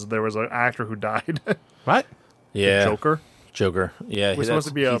because there was an actor who died. What? Yeah, Joker. Yeah, Was supposed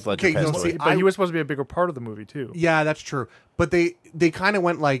to be Heath Ledger Okay, passed no, away. see, But he was supposed to be a bigger part of the movie too. Yeah, that's true. But they kind of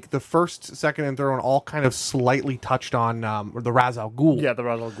went like the first, second, and third one all kind of slightly touched on the Ra's al Ghul. Yeah, the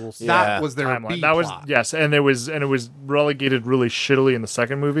Ra's al Ghul Yeah. That was their timeline. B That was plot. yes, and it was relegated really shittily in the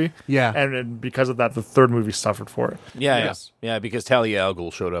second movie. Yeah. and because of that, the third movie suffered for it. Yeah, because Talia al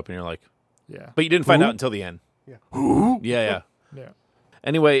Ghul showed up, and you're like, Yeah, but you didn't find out until the end. Yeah. Yeah. yeah.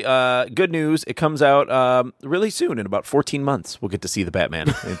 Anyway, good news. It comes out really soon. In about 14 months, we'll get to see the Batman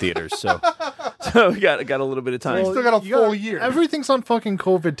in theaters. So we got a little bit of time. Still got a You full year. Everything's on fucking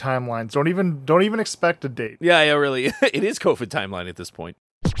COVID timelines. Don't even expect a date. Yeah, really. It is COVID timeline at this point.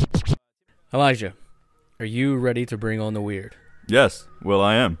 Elijah, are you ready to bring on the weird? Yes, Will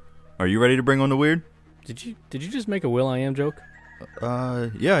I am. Are you ready to bring on the weird? Did you just make a Will I Am joke?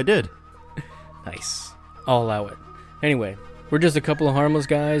 Yeah, I did. Nice. I'll allow it. Anyway, we're just a couple of harmless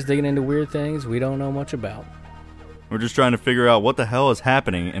guys digging into weird things we don't know much about. We're just trying to figure out what the hell is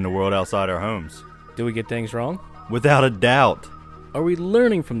happening in the world outside our homes. Do we get things wrong? Without a doubt. Are we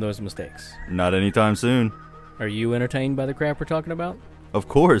learning from those mistakes? Not anytime soon. Are you entertained by the crap we're talking about? Of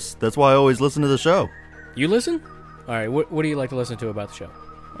course, that's why I always listen to the show. You listen? Alright, what do you like to listen to about the show?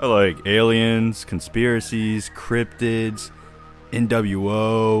 I like aliens, conspiracies, cryptids,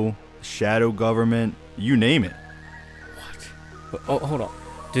 NWO, shadow government, you name it. Oh, hold on.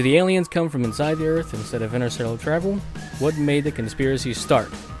 Do the aliens come from inside the Earth instead of interstellar travel? What made the conspiracy start?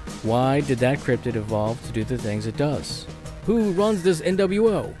 Why did that cryptid evolve to do the things it does? Who runs this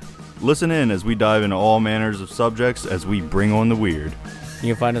NWO? Listen in as we dive into all manners of subjects as we bring on the weird.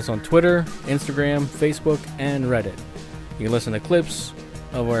 You can find us on Twitter, Instagram, Facebook, and Reddit. You can listen to clips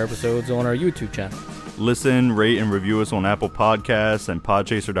of our episodes on our YouTube channel. Listen, rate, and review us on Apple Podcasts and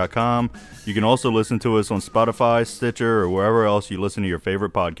Podchaser.com. You can also listen to us on Spotify, Stitcher, or wherever else you listen to your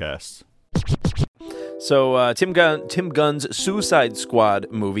favorite podcasts. So Tim Gunn's Suicide Squad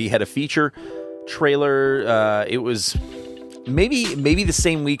movie had a feature trailer. It was maybe the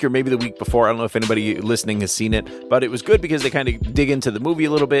same week or maybe the week before. I don't know if anybody listening has seen it, but it was good because they kind of dig into the movie a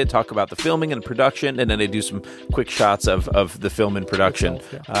little bit, talk about the filming and production, and then they do some quick shots of the film and production.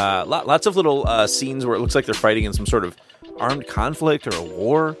 Lots of little scenes where it looks like they're fighting in some sort of armed conflict or a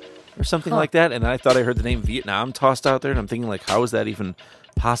war or something like that. And I thought I heard the name Vietnam tossed out there, and I'm thinking, like, how is that even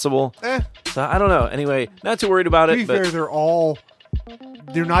possible? So I don't know. Anyway, not too worried about To it. be But fair,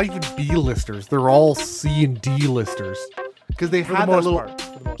 they're not even B-listers. They're all C and D listers. Because they For the had that most little, part.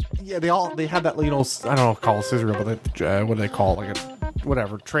 For the most part. yeah, they had that, you know, I don't know, call it scissor reel, but what do they call it? Like a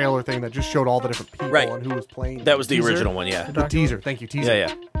whatever trailer thing that just showed all the different people Right. and who was playing. that was the Teaser? original one, yeah. the teaser. Thank you, teaser.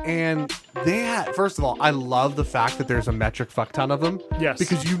 Yeah. And they had, first of all, I love the fact that there's a metric fuck ton of them. Yes.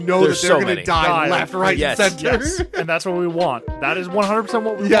 Because you know There's that they're so going to many. die Die. left, right, Yes. and center. Yes, and that's what we want. That is 100%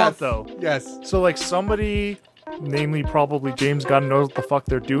 what we Yes. want, though. Yes. So, like, somebody, namely probably James Gunn, knows what the fuck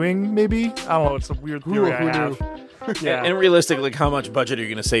they're doing, maybe? I don't know. It's a weird theory I have. Yeah. And realistically, like, how much budget are you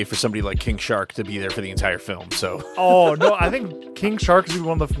going to save for somebody like King Shark to be there for the entire film? So Oh, no, I think King Shark is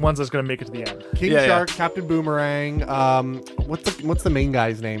one of the ones that's going to make it to the end. King Yeah, Shark, Captain Boomerang. What's the main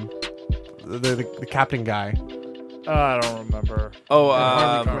guy's name? The captain guy. I don't remember. Oh,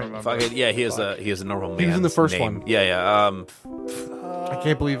 Harley Quinn. fuck it. Yeah, he has a normal. He was in the man's first name. one. Yeah. I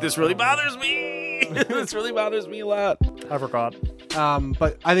can't believe This really bothers me. This really bothers me a lot. I forgot.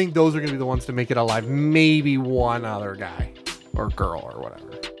 But I think those are going to be the ones to make it alive. Maybe one other guy or girl or whatever.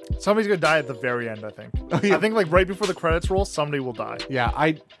 Somebody's going to die at the very end, I think. yeah. I think, like, right before the credits roll, somebody will die.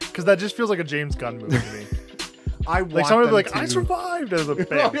 Yeah, Because that just feels like a James Gunn movie to me. I Like, want somebody will be them like, I to- survived as a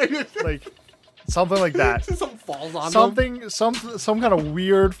bam. Like, something like that. Something falls on them. Some kind of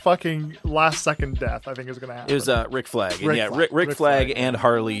weird fucking last second death, I think, is going to happen. It was Rick Flag. And Rick yeah, Flag. Rick Rick Flag Flag. and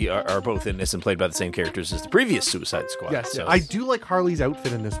Harley are both in this and played by the same characters as the previous Suicide Squad. Yes, So I do like Harley's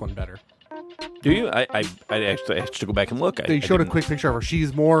outfit in this one better. Do you? I actually have to go back and look. They I showed a didn't- quick picture of her.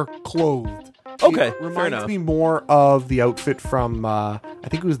 She's more clothed. Okay, It fair reminds enough. me more of the outfit from I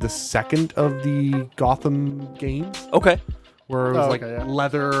think it was the second of the Gotham games, Okay. where it was Oh, like okay, yeah.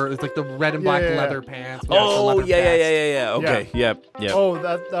 leather. It's like the red and black Yeah. leather pants. with the Oh leather yeah. vest. Okay. Yep. Oh,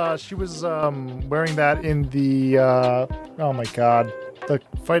 that she was wearing that in the oh my god, the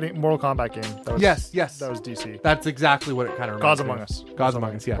fighting Mortal Kombat game. That was, Yes. that was DC. That's exactly what it kind of reminds Gods me Among of. Us. Gods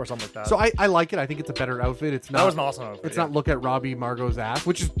Among Us, yeah. Or something like that. So I like it. I think it's a better outfit. It's not. that was an awesome outfit. It's yeah. not look at Robbie Margot's ass,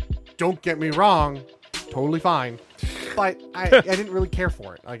 which is, don't get me wrong, totally fine. But I didn't really care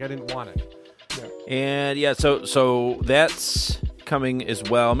for it. Like I didn't want it. And yeah, so that's coming as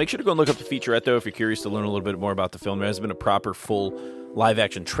well. Make sure to go and look up the featurette though if you're curious to learn a little bit more about the film. There hasn't been a proper full live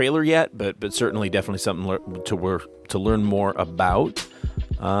action trailer yet, but certainly definitely something to learn more about.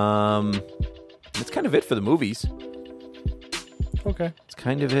 That's kind of it for the movies. Okay. It's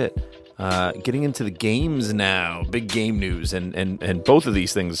kind of it. Getting into the games now, big game news, and both of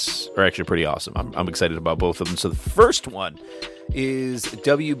these things are actually pretty awesome. I'm excited about both of them. So the first one is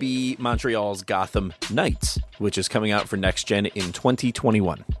WB Montreal's Gotham Knights, which is coming out for next gen in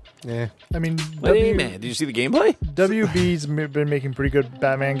 2021. Yeah. I mean, Hey man, did you see the gameplay? WB's been making pretty good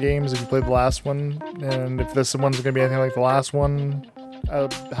Batman games. If you played the last one, and if this one's going to be anything like the last one,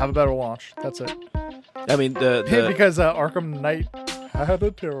 have a better launch. That's it. I mean, Because Arkham Knight had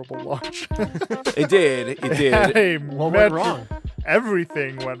a terrible launch. it did. Hey, What went wrong?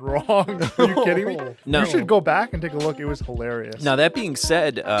 Everything went wrong. Are you kidding me? No. You should go back and take a look. It was hilarious. Now that being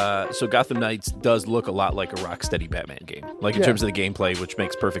said, so Gotham Knights does look a lot like a Rocksteady Batman game, like in Yeah. terms of the gameplay, which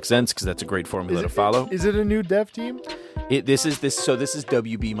makes perfect sense because that's a great formula to follow. Is it a new dev team? This is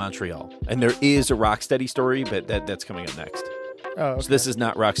WB Montreal, and there is a Rocksteady story, but that's coming up next. Oh, okay. So this is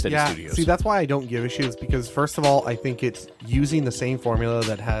not Rocksteady Yeah. Studios. See, that's why I don't give a shit. Is because first of all, I think it's using the same formula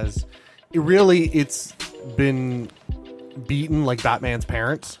that has. It's been beaten like Batman's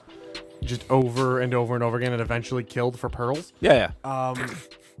parents, just over and over and over again, and eventually killed for pearls. yeah.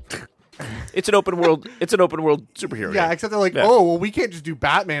 It's an open world. It's an open world superhero. Yeah, game. except they're like, Yeah. oh, well, we can't just do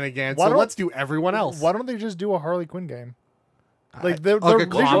Batman again, Why so don't- let's do everyone else. Why don't they just do a Harley Quinn game? Like like a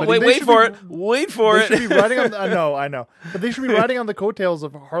comedy. Wait for it. Wait for They it. should be riding on. I know, but they should be riding on the coattails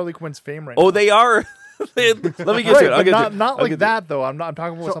of Harley Quinn's fame right now. Oh, they are. Let me get to Right, it. I'll but get to not it. not I'll like get to it. that though. I'm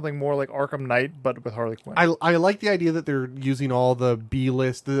talking about something more like Arkham Knight, but with Harley Quinn. I like the idea that they're using all the B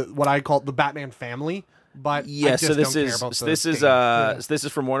list, what I call the Batman family, but Yeah, I so just this don't care is about so the this is game. so this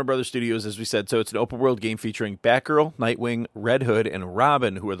is from Warner Brothers Studios, as we said. So it's an open world game featuring Batgirl, Nightwing, Red Hood, and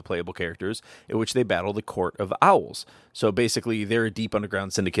Robin, who are the playable characters, in which they battle the Court of Owls. So basically, they're a deep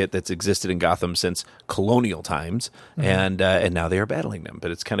underground syndicate that's existed in Gotham since colonial times, and now they are battling them.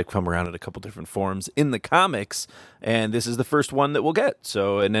 But it's kind of come around in a couple different forms in the comics, and this is the first one that we'll get.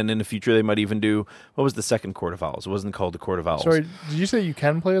 So, and then in the future, they might even do, what was the second Court of Owls? It wasn't called the Court of Owls. Sorry, did you say you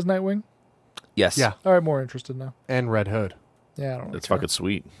can play as Nightwing? Yes. Yeah. All right, more interested now. And Red Hood. Yeah, I don't. That's care. fucking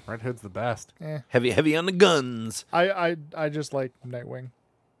sweet. Red Hood's the best. Heavy on the guns. I just like Nightwing.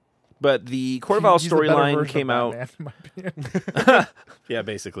 But the Court of Owls He's the better storyline version came of out. Batman, in my opinion. Yeah,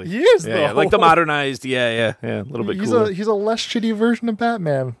 basically. He is, Yeah, though. like the modernized. Yeah, a little bit he's cooler. he's a less shitty version of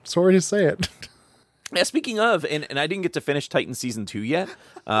Batman. Sorry to say it. Yeah, speaking of, and I didn't get to finish Titan season 2 yet,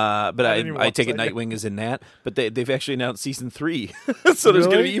 but didn't even I watch take it that yet. Nightwing is in that. But they've actually announced season 3, so there's going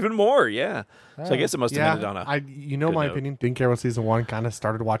to Really? be even more. Yeah, so I guess it must have ended on a. You know good my note. opinion. Didn't care about season 1. Kind of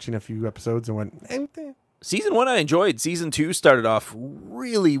started watching a few episodes and went, Season 1 I enjoyed. Season 2 started off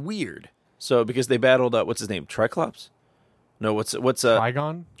really weird. So because they battled what's his name, Triclops? No, what's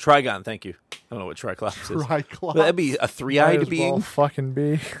Trigon? Trigon? Thank you. I don't know what Triclops is. Triclops. That'd be a Might three-eyed as being. well fucking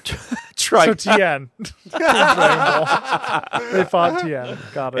be. Trigon. So Tien. Dragon Ball. They fought Tien.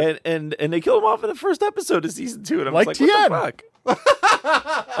 Got it. And they kill him off in the first episode of season 2, and I'm Like like, Tien. what the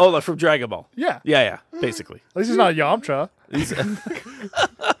fuck? Oh, like from Dragon Ball. Yeah. Yeah, basically. At least he's not Yamcha.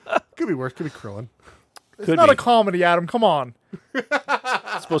 Could be worse. Could be Krillin. It's Could not be. a comedy, Adam. Come on.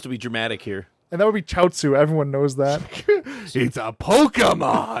 It's supposed to be dramatic here. And that would be Chaozu. Everyone knows that. It's a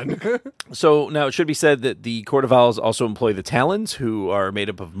Pokemon. So now it should be said that the Court of Owls also employ the Talons, who are made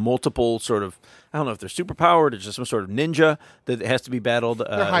up of multiple sort of, I don't know if they're superpowered or just some sort of ninja that has to be battled.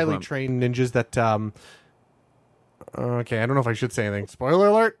 They're highly trained ninjas that. Okay, I don't know if I should say anything. Spoiler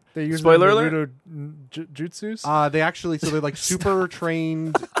alert. They use Spoiler the alert? Naruto jutsus. They actually, so they're like super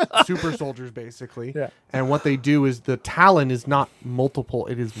trained super soldiers, basically. Yeah. And what they do is the Talon is not multiple;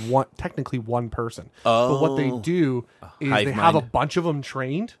 it is technically one person. But what they do is hive they have a mind. bunch of them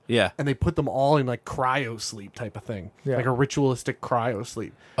trained. Yeah. And they put them all in like cryo sleep type of thing, Yeah. like a ritualistic cryo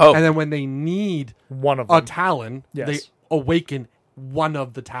sleep. Oh. And then when they need One of a them. Talon, Yes. they awaken one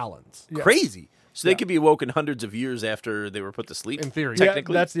of the Talons. Yes. Crazy. So they could be awoken hundreds of years after they were put to sleep. In theory. Yeah,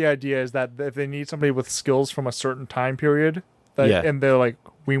 technically. that's the idea, is that if they need somebody with skills from a certain time period, Yeah. and they're like,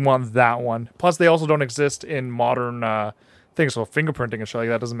 we want that one. Plus, they also don't exist in modern things, so fingerprinting and shit like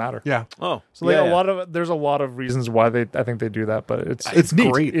that doesn't matter. Yeah. Oh, So like yeah. there's a lot of reasons why I think they do that, but it's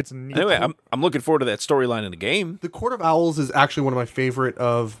neat. great. It's neat. Anyway, I'm looking forward to that storyline in the game. The Court of Owls is actually one of my favorite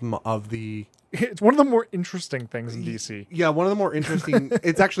of the. It's one of the more interesting things in DC. Yeah, one of the more interesting.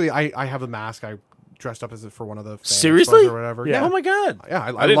 It's actually I have a mask. I dressed up as it for one of the fan Seriously? expos or whatever. Yeah. Oh my god. Yeah,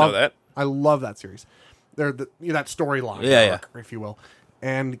 I didn't love know that. I love that series. They're that storyline, Yeah, arc, if you will,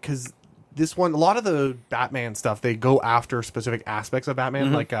 and because this one, a lot of the Batman stuff, they go after specific aspects of Batman.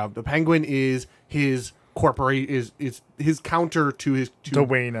 Mm-hmm. Like the Penguin is his corporate is his counter to his To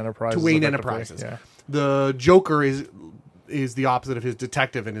Wayne Enterprises. to Wayne effectively. Enterprises. Yeah. The Joker is the opposite of his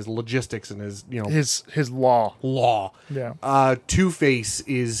detective and his logistics and his His law. law. Yeah. Two-Face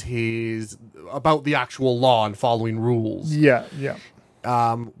is his about the actual law and following rules. Yeah. Yeah.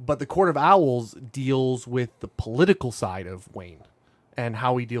 But the Court of Owls deals with the political side of Wayne and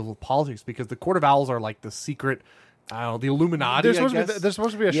how he deals with politics, because the Court of Owls are like the secret, I don't know, the Illuminati. There's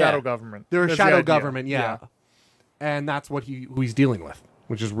supposed to be a Yeah. shadow government. They're a That's the shadow idea. government, yeah. And that's what who he's dealing with,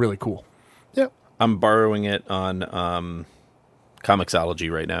 which is really cool. Yeah. I'm borrowing it on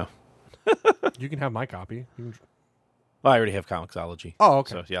Comixology right now. You can have my copy. Well, I already have Comixology. Oh,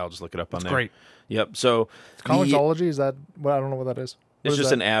 okay. So yeah, I'll just look it up on there. Great. Yep. So Comixology, is that? Well, I don't know what that is. What it's is just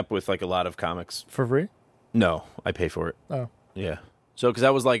that? an app with like a lot of comics. For free? No, I pay for it. Oh. Yeah. So because I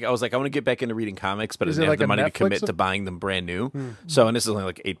was like, I want to get back into reading comics, but I Is didn't it have like the a money to Netflix commit of- to buying them brand new. So and this is only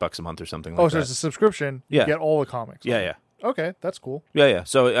like $8 a month or something like Oh, so that. it's a subscription. Yeah. You get all the comics. Yeah, yeah. Okay, that's cool. Yeah.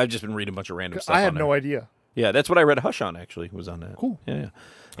 So I've just been reading a bunch of random stuff. I had on no there. idea. Yeah, that's what I read Hush on, actually, was on that. Cool. Yeah.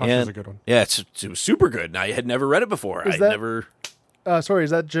 Hush is a good one. Yeah, it was super good. I had never read it before. Is I that- never. Sorry, is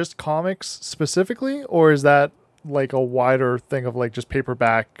that just comics specifically, or is that like a wider thing of like just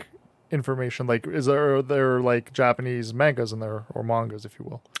paperback information? Like, are there like Japanese mangas in there, or mangas, if you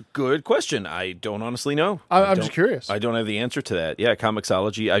will? Good question. I don't honestly know. I'm I just don't- curious. I don't have the answer to that. Yeah,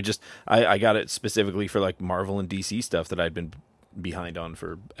 Comixology. I got it specifically for like Marvel and DC stuff that I'd been behind on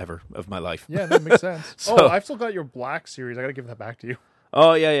forever of my life. Yeah, that makes sense. So- Oh, I've still got your Black series. I gotta give that back to you.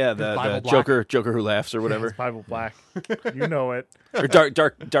 Oh yeah. Bible The Black. Joker who laughs or whatever. It's Bible Black. You know it. Or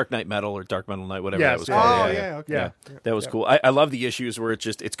Dark Knight Metal or Dark Metal Knight, whatever that Yes, was yeah, called. Oh, yeah, okay. Yeah. That was cool. I love the issues where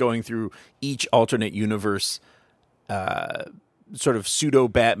it's going through each alternate universe sort of pseudo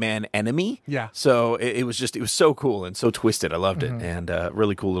Batman enemy. Yeah. So it was so cool and so twisted. I loved it, and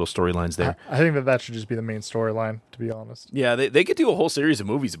really cool little storylines there. I think that should just be the main storyline, to be honest. Yeah, they could do a whole series of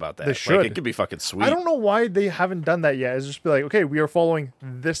movies about that. They Like, should. it could be fucking sweet. I don't know why they haven't done that yet. It's just be like, okay, we are following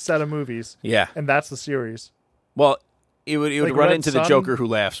this set of movies, Yeah. and that's the series. Well, it would Like run Red into the Sun? Joker who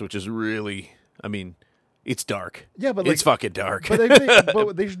laughs, which is really, I mean, it's dark. Yeah, but It's fucking dark.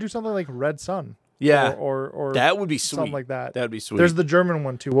 but they should do something like Red Sun. Yeah. or That would be sweet. something like that. That would be sweet. There's the German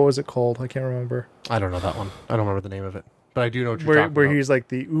one too. What was it called? I can't remember. I don't know that one. I don't remember the name of it, but I do know what you're Where talking about. he's like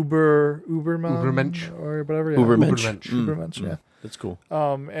the Uberman Ubermensch? or whatever. Yeah. Ubermensch. Ubermensch, yeah. That's cool.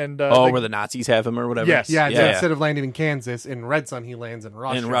 And Where the Nazis have him or whatever? Yes. Yeah, yeah. instead of landing in Kansas, in Red Sun he lands in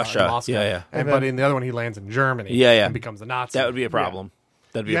Russia. In Russia, Moscow. yeah. And And but then- in the other one he lands in Germany. Yeah. And becomes a Nazi. That would be a problem.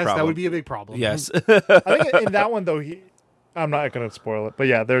 That'd be a yes, problem. that would be a big problem. Yes. I think in that one though, I'm not going to spoil it, but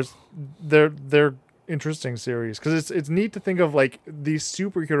yeah, they're interesting series because it's neat to think of like these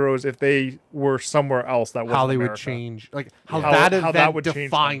superheroes if they were somewhere else that was How they would America. change, like how How that that event would change them.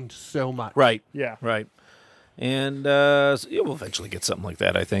 defined so much. Right. Yeah. Right. And so we'll eventually get something like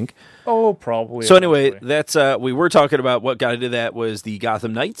that, I think. Oh, probably. So anyway, eventually. that's we were talking about what got into that was the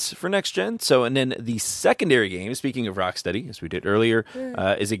Gotham Knights for next gen. So and then the secondary game, speaking of Rocksteady, as we did earlier,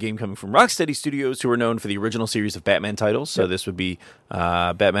 is a game coming from Rocksteady Studios, who are known for the original series of Batman titles. So this would be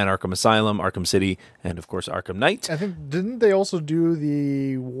Batman: Arkham Asylum, Arkham City, and of course Arkham Knight. I think didn't they also do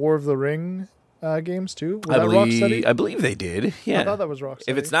the War of the Ring games too? Was I that Rocksteady? believe they did. Yeah. I thought that was Rocksteady.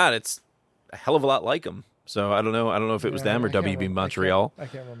 If it's not, it's a hell of a lot like them. So I don't know. I don't know if it was Yeah, them or I can't WB rem- Montreal. I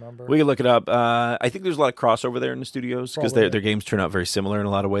can't remember. We can look it up. I think there's a lot of crossover there in the studios because Probably. their games turn out very similar in a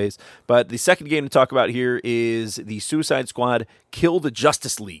lot of ways. But the second game to talk about here is the Suicide Squad Kill the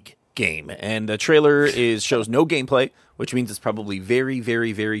Justice League game. And the trailer shows no gameplay, which means it's probably very,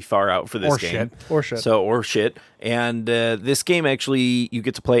 very, very far out for this Or game. shit. Or shit. And this game, actually, you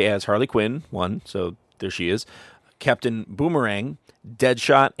get to play as Harley Quinn, so there she is, Captain Boomerang,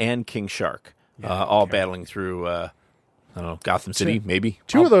 Deadshot, and King Shark, all battling through, I don't know, Gotham City, maybe.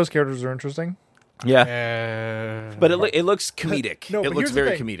 Two of those characters are interesting. Yeah. But it looks comedic. No, it but looks here's the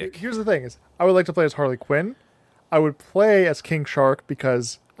very thing. comedic. Here's the thing: is I would like to play as Harley Quinn. I would play as King Shark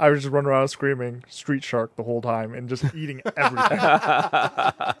because I would just run around screaming "Street Shark" the whole time and just eating everything.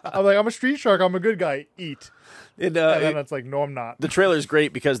 I'm like, I'm a street shark. I'm a good guy. Eat. And, And then it's like, no, I'm not. the trailer is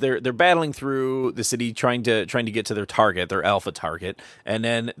great because they're battling through the city trying to get to their target, their alpha target, and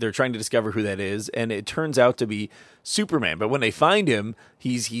then they're trying to discover who that is, and it turns out to be Superman. But when they find him,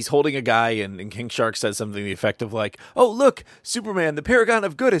 he's holding a guy, and King Shark says something to the effect of like, "Oh, look, Superman, the Paragon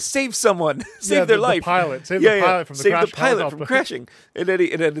of Good, has saved someone, saved their the life. pilot. Save the pilot from the Save crash the pilot helicopter." from crashing." And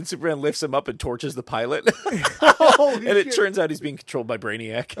then Superman lifts him up and torches the pilot, Holy and it shit. turns out he's being controlled by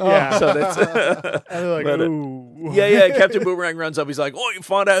Brainiac. Yeah. So that's. And they're like, But, ooh. Yeah. Captain Boomerang runs up. He's like, "Oh, you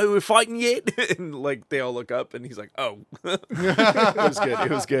found out who we're fighting yet?" And like they all look up, and he's like, "Oh." It was good. It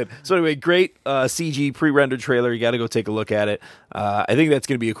was good. So anyway, great CG pre-rendered trailer. You got to go take a look at it. I think that's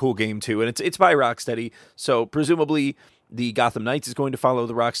going to be a cool game too, and it's by Rocksteady. So presumably the Gotham Knights is going to follow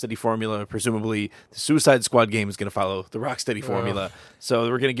the Rocksteady formula. Presumably the Suicide Squad game is going to follow the Rocksteady formula. So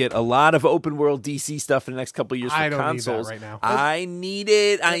we're going to get a lot of open world DC stuff in the next couple of years for I don't consoles. need that right now. I need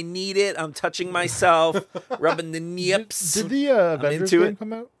it. I need it. I'm touching myself, rubbing the nips. Did the Avengers into game it.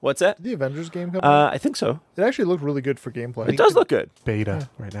 come out? What's that? Did the Avengers game come out? I think so. It actually looked really good for gameplay. It does look good. Beta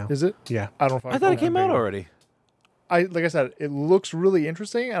right now. Is it? Yeah. I don't know if I thought it came out already. Like I said, it looks really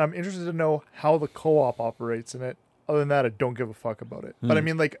interesting, and I'm interested to know how the co-op operates in it. Other than that, I don't give a fuck about it. But I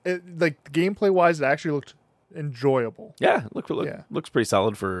mean, like gameplay wise, it actually looked enjoyable. Yeah, Yeah. looks pretty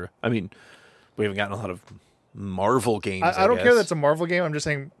solid for. I mean, we haven't gotten a lot of Marvel games. I don't care guess. that it's a Marvel game. I'm just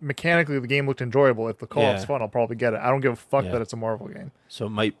saying mechanically the game looked enjoyable. If the co-op's Yeah. fun, I'll probably get it. I don't give a fuck Yeah. that it's a Marvel game. So it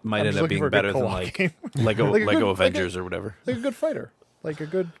might I'm end just up looking being for a good better than co-op like game. Lego Like a good- Avengers or whatever. Like a good fighter, like a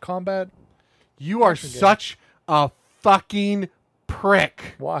good combat. You are such a fucking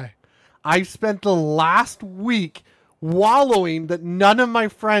prick. Why? I spent the last week wallowing that none of my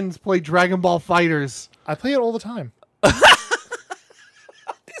friends play Dragon Ball Fighters. I play it all the time.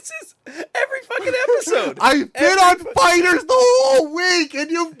 This is every fucking episode. I've been on Fighters the whole week and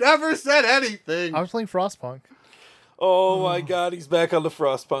you've never said anything. I was playing Frostpunk. Oh my god, he's back on the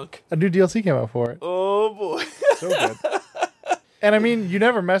Frostpunk. A new DLC came out for it. Oh boy. So good. And I mean, you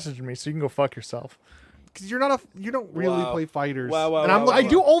never messaged me, so you can go fuck yourself. because you don't really Wow. play fighters. Wow, and I'm wow, I like,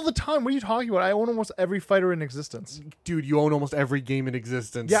 do all the time. What are you talking about? I own almost every fighter in existence. dude, you own almost every game in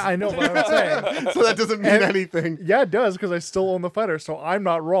existence. Yeah, I know, but I'm saying. So that doesn't mean anything. Yeah, it does, because I still own the fighter, so I'm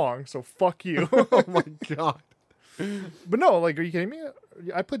not wrong, so fuck you. Oh my god. But no, like, are you kidding me?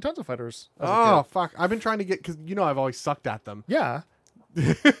 I played tons of fighters as a Oh kid. fuck! I've been trying to get because I've always sucked at them. Yeah.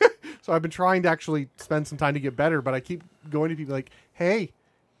 So I've been trying to actually spend some time to get better, but I keep going to people like, "Hey, do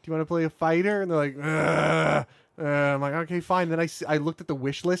you want to play a fighter?" And they're like, "Ugh." I'm like, "Okay, fine." Then I looked at the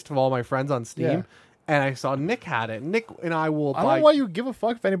wish list of all my friends on Steam, Yeah. and I saw Nick had it. Nick and I will I buy. don't know why you give a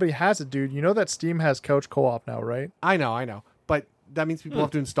fuck if anybody has it, dude. You know that Steam has couch co-op now, right? I know, but that means people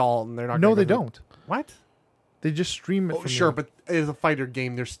have to install it, and they're not. No, gonna they go through- don't. What? They just stream it Oh, from sure, you. but it is a fighter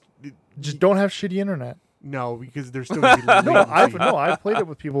game. There's Just don't have shitty internet. no because there's still gonna be No, latency. I've played it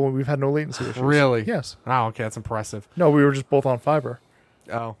with people when we've had no latency issues. Really? Yes. Oh, okay, that's impressive. No, we were just both on fiber.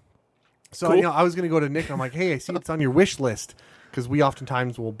 Oh. So, Cool. I was going to go to Nick and I'm like, hey, I see it's on your wish list. Because we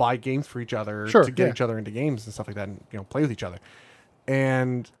oftentimes will buy games for each other Sure, to get yeah. each other into games and stuff like that and, play with each other.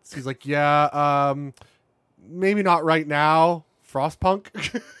 And he's like, yeah, maybe not right now. Frostpunk?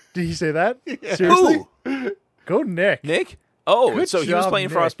 Did he say that? Seriously? Go Nick. Nick? Oh, Good so he was job, playing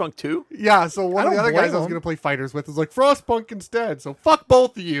Nick. Frostpunk 2? yeah, so one I of the don't other guys blame I was him. going to play fighters with was like, Frostpunk instead. So fuck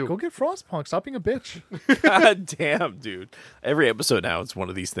both of you. Go get Frostpunk. Stop being a bitch. God damn, dude. Every episode now it's one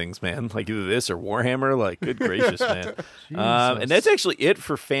of these things, man. Like either this or Warhammer. Like, good gracious, man. And that's actually it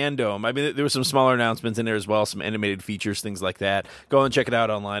for Fandom. I mean, there were some smaller announcements in there as well, some animated features, things like that. Go and check it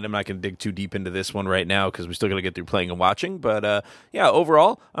out online. I'm not going to dig too deep into this one right now because we still got to get through playing and watching. But yeah,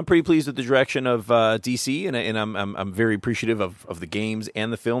 overall, I'm pretty pleased with the direction of DC, and I'm very appreciative of the games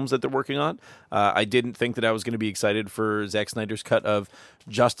and the films that they're working on. I didn't think that I was going to be excited for Zack Snyder's cut of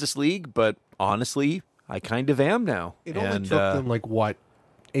Justice League, but honestly, I kind of am now. It only And, took them,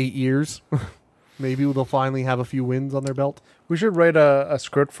 8 years? Maybe they'll finally have a few wins on their belt. We should write a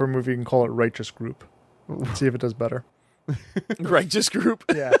script for a movie and call it Righteous Group. See if it does better. Righteous Group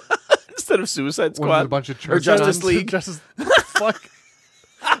Yeah. instead of Suicide What is it, Squad a bunch of or church Justice nuns? League. Justice. Fuck.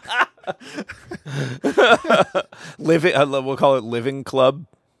 Living, we'll call it Living Club.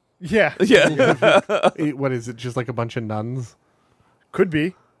 Yeah. Yeah. What is it? Just like a bunch of nuns? Could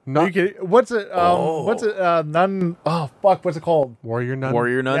be. No. Are you kidding? What's it? What's it? None. Oh fuck! What's it called? Warrior nun?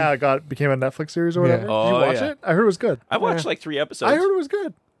 Warrior Nun. Yeah, it became a Netflix series or Yeah. whatever. Did Oh, you watch yeah. it? I heard it was good. I watched like 3 episodes. I heard it was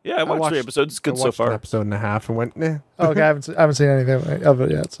good. Yeah, I watched 3 episodes. It's good I so watched an far. episode and a half and went, nah. Oh, okay, I haven't seen anything of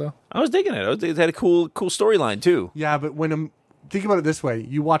it yet. So I was digging it. It had a cool storyline too. Yeah, but think about it this way.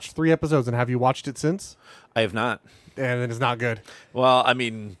 You watched 3 episodes and have you watched it since? I have not. And it's not good. Well, I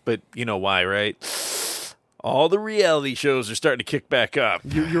mean, but you know why, right? All the reality shows are starting to kick back up.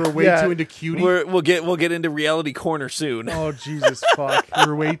 You're way Yeah. too into Cutie. We'll get into Reality Corner soon. oh Jesus fuck!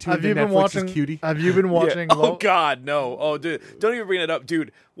 You're way too Have into you been Netflix's watching? Cutie. Have you been watching? Yeah. Oh God, no! Oh, dude, don't even bring it up,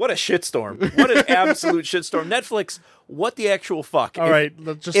 dude. What a shitstorm! What an absolute shitstorm! Netflix, what the actual fuck? All right,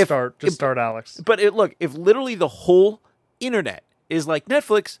 let's just start. Just start, Alex. But look, if literally the whole internet is like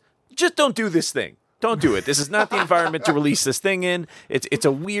Netflix, just don't do this thing. Don't do it. This is not the environment to release this thing in. It's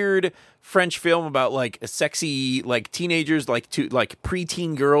a weird French film about like sexy like teenagers, like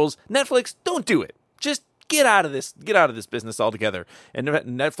preteen girls. Netflix, don't do it. Just get out of this business altogether. And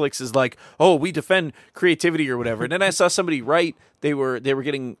Netflix is like, oh, we defend creativity or whatever. And then I saw somebody write they were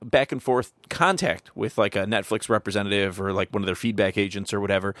getting back and forth contact with like a Netflix representative or like one of their feedback agents or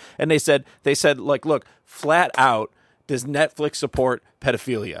whatever. And they said like, look, flat out, does Netflix support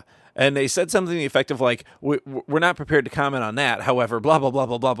pedophilia? And they said something to the effect of like, we're not prepared to comment on that. However, blah, blah, blah,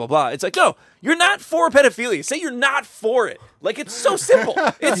 blah, blah, blah, blah. It's like, no, you're not for pedophilia. Say you're not for it. Like, it's so simple.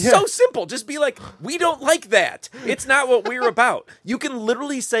 It's so simple. Just be like, we don't like that. It's not what we're about. You can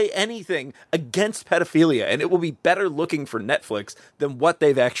literally say anything against pedophilia, and it will be better looking for Netflix than what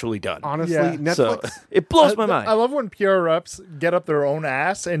they've actually done. Honestly, Yeah. Netflix. So it blows my mind. I love when PR reps get up their own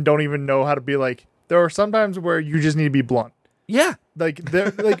ass and don't even know how to be like. There are some times where you just need to be blunt. Yeah. Like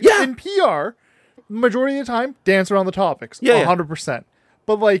they're like Yeah. in PR, majority of the time, dance around the topics. Yeah. 100%.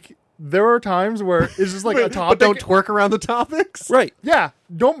 But like there are times where it's just like a but topic. don't twerk around the topics. Right. Yeah,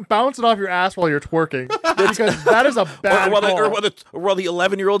 don't bounce it off your ass while you're twerking because that is a bad Or while call. the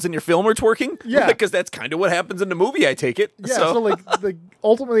 11-year-olds in your film are twerking? Yeah. Because that's kind of what happens in the movie, I take it. Yeah, so like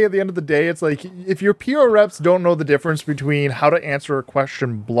ultimately at the end of the day, it's like if your PR reps don't know the difference between how to answer a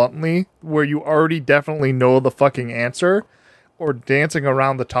question bluntly, where you already definitely know the fucking answer, or dancing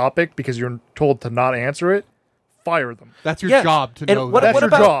around the topic because you're told to not answer it, fire them. That's your Yeah. job to And know what- that. That's your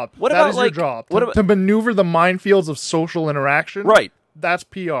about- job. what That about, is like- your job. what To, about- to maneuver the minefields of social interaction. Right. That's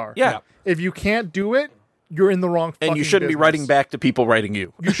PR. Yeah. If you can't do it, you're in the wrong. And you fucking shouldn't be business. writing back to people writing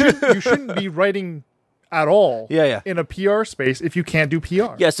you. You shouldn't be writing at all. Yeah. In a PR space, if you can't do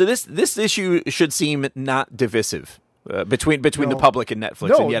PR. Yeah, so this issue should seem not divisive between the public and Netflix,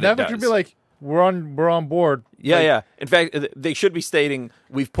 No, and yet it Netflix does. should be like, we're on board. Yeah, Like, yeah. In fact, they should be stating,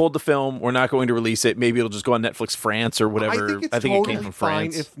 we've pulled the film, we're not going to release it. Maybe it'll just go on Netflix France or whatever. I think it's it totally came from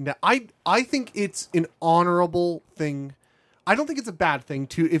fine France. if I think it's an honorable thing. I don't think it's a bad thing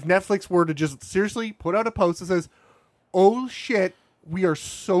if Netflix were to just seriously put out a post that says, "Oh shit, we are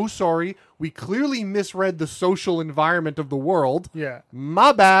so sorry. We clearly misread the social environment of the world. Yeah.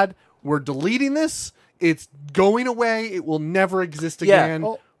 My bad. We're deleting this. It's going away. It will never exist Yeah. again.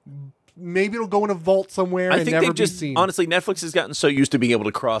 Oh. Maybe it'll go in a vault somewhere I and think never they've be just seen." honestly, Netflix has gotten so used to being able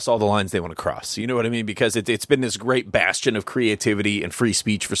to cross all the lines they want to cross. You know what I mean? Because it's been this great bastion of creativity and free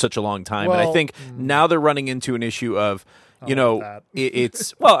speech for such a long time. And I Well, think now they're running into an issue of, you know, that.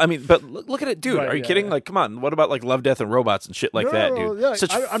 it's well, I mean, but look at it, dude. Right, Are you yeah, kidding? yeah. Like, come on, what about like Love, Death, and Robots and shit like No, that, no, dude? yeah,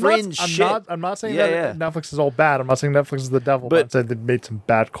 Such I'm fringe not, shit. I'm not saying Yeah, that yeah. Netflix is all bad. I'm not saying Netflix is the devil, but I'm saying they made some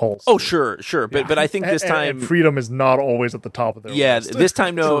bad calls. Oh, sure. But I think this And- time, and freedom is not always at the top of their yeah, list. this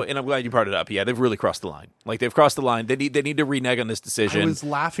time, no. And I'm glad you brought it up. Yeah, they've really crossed the line. Like they've crossed the line. They need to renege on this decision. I was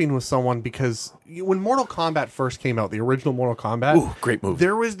laughing with someone because when Mortal Kombat first came out, the original Mortal Kombat, Ooh, great movie.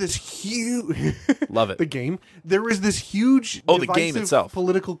 There was this huge Love it. the game. There was this huge Oh, the game divisive itself.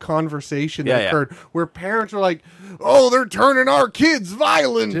 political conversation Yeah, that yeah. occurred where parents were like, "Oh, they're turning our kids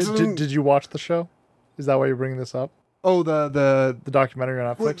violent." Did you watch the show? Is that why you're bringing this up? Oh, the The documentary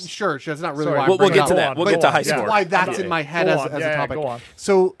on well, Netflix? sure, that's not really Sorry. why. I'm We'll bringing get it to up. that. We'll Go get to on, high yeah. score. That's why that's Yeah. in my head Go as on. a Yeah, topic. go on.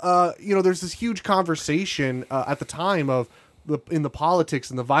 So, there's this huge conversation at the time of in the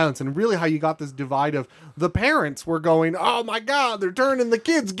politics and the violence, and really how you got this divide of the parents were going, "Oh my God, they're turning the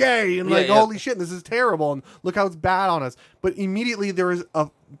kids gay," and like, yeah. "Holy shit, this is terrible," and look how it's bad on us. But immediately there was a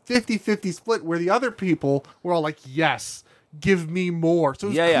 50-50 split where the other people were all like, "Yes, give me more." So it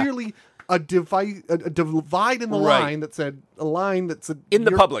was Yeah, yeah. clearly a divide in the Right. line that said in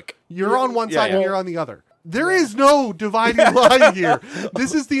the you're- public. You're on one Yeah, side yeah. and you're on the other. There is no dividing line here.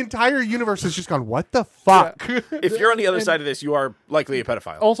 This is the entire universe has just gone, what the fuck? If you're on the other side of this, you are likely a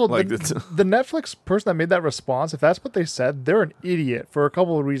pedophile. Also, like, the Netflix person that made that response, if that's what they said, they're an idiot for a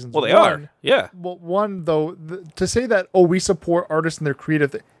couple of reasons. well, they One- are. Yeah. Well, one, though, to say that, oh, we support artists and their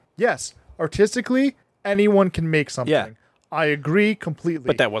creative yes, artistically, anyone can make something. Yeah. I agree completely.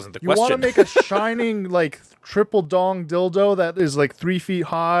 But that wasn't the You want to question. make a shining, like, triple dong dildo that is, like, 3 feet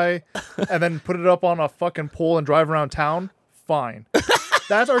high and then put it up on a fucking pole and drive around town? Fine.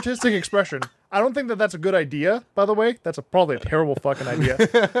 That's artistic expression. I don't think that that's a good idea, by the way. That's probably a terrible fucking idea.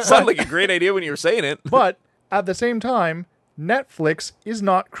 Sounded like a great idea when you were saying it. But at the same time, Netflix is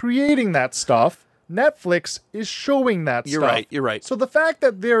not creating that stuff. Netflix is showing that You're stuff. right, you're right. So the fact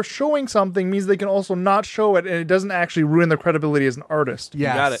that they're showing something means they can also not show it, and it doesn't actually ruin their credibility as an artist.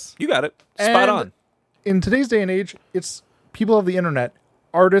 Yes. You got it. You got it. Spot And on. In today's day and age, it's people of the internet.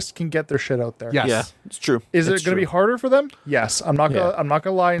 Artists can get their shit out there. Yes. Yeah, it's true. Is It's it going to be true. harder for them? Yes. I'm not Yeah.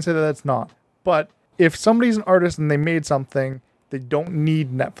 gonna lie and say that it's not. But if somebody's an artist and they made something, they don't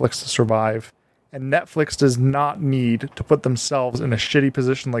need Netflix to survive. And Netflix does not need to put themselves in a shitty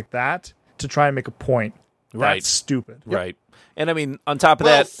position like that to try and make a point. Right. That's stupid. Right. And I mean, on top of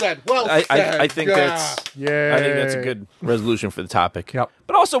Well that, said. Well I said. think Yeah. that's Yeah. I think that's a good resolution for the topic. Yep.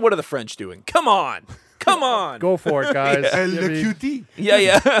 But also, what are the French doing? Come on. Come on. Go for it, guys. El Yeah, be- cutie.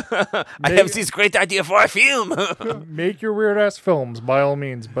 Yeah. I have this great idea for a film. make your weird ass films by all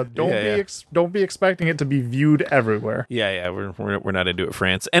means, but don't Yeah, yeah. don't be expecting it to be viewed everywhere. Yeah, we're not into it,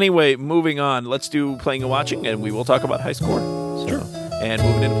 France. Anyway, moving on. Let's do playing and watching, and we will talk about high score. Sure. And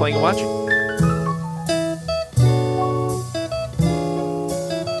moving into playing and watching.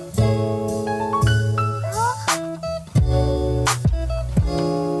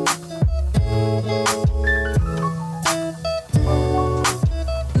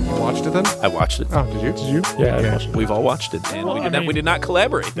 You watched it then? I watched it. Oh, did you? Did you? Yeah, I watched it. We've all watched it, and Well, we I we mean- did not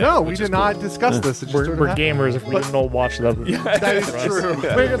collaborate. There, No, we which did is not cool. discuss this. It just We're sort of happened. gamers if we didn't all watch it. That is true.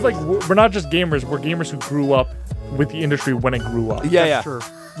 But it's like we're not just gamers. We're gamers who grew up with the industry when it grew up. Yeah, That's yeah. true.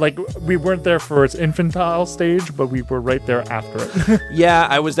 Like we weren't there for its infantile stage, but we were right there after it. Yeah,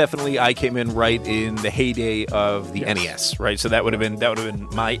 I came in right in the heyday of the Yes. NES, right? So that would have been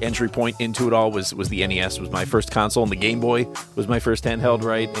my entry point into it all was the NES was my first console, and the Game Boy was my first handheld,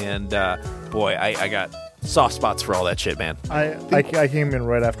 right? And boy, I got soft spots for all that shit, man. I came in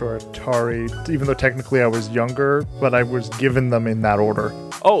right after Atari, even though technically I was younger, but I was given them in that order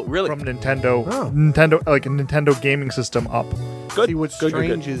Oh, really? from Nintendo. Oh. Nintendo, like a Nintendo gaming system up. Good. See, what's Good, good,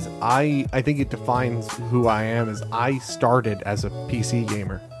 strange good. is I think it defines who I am is I started as a PC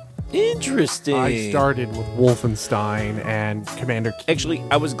gamer. Interesting. I started with Wolfenstein and Commander Keen. Actually,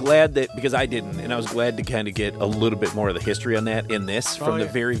 I was glad that, because I didn't, and I was glad to kind of get a little bit more of the history on that in this from the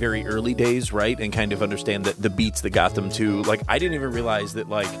very, very early days, right? And kind of understand the beats that got them to, like, I didn't even realize that,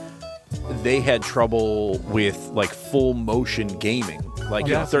 like, they had trouble with, like, full motion gaming. Like,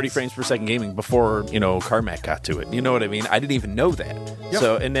 30 frames per second gaming before, Carmack got to it. You know what I mean? I didn't even know that. Yep.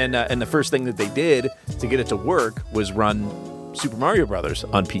 So, and then, and the first thing that they did to get it to work was run Super Mario Brothers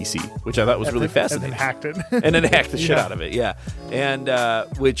on PC, which I thought was really fascinating. And then hacked it. And then hacked the shit out of it, yeah. And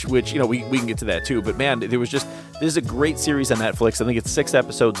which we can get to that too. But man, this is a great series on Netflix. I think it's 6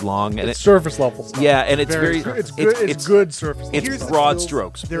 episodes long, and it's surface level stuff. Yeah, and it's it's good surface level. It's broad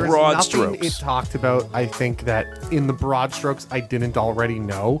strokes. There is broad nothing strokes. it talked about, I think, that in the broad strokes I didn't already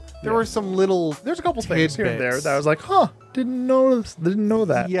know. There were some little There's a couple things here and there tidbits. that I was like, didn't know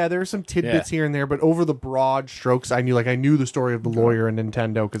that. Yeah, there are some tidbits here and there, but over the broad strokes, I knew the story of the lawyer in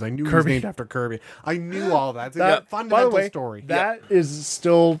Nintendo because I knew he was named after Kirby. I knew all that. It's a fundamental by the way, story. That is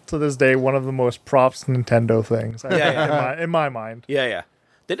still to this day one of the most props Nintendo things. In my mind. Yeah.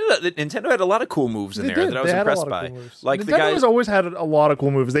 Nintendo had a lot of cool moves in there that I was impressed by. Like Nintendo the guy has always had a lot of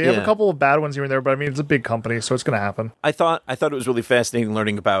cool moves. They have a couple of bad ones here and there, but I mean, it's a big company, so it's going to happen. I thought it was really fascinating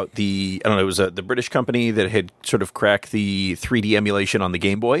learning about it was the British company that had sort of cracked the 3D emulation on the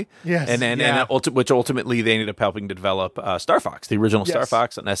Game Boy. Yes. Which ultimately they ended up helping to develop Star Fox, the original Star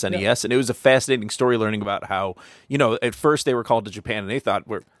Fox on SNES. Yeah. And it was a fascinating story learning about how, at first they were called to Japan and they thought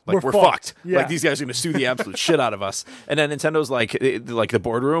we're fucked. Yeah. Like these guys are going to sue the absolute shit out of us. And then Nintendo's like the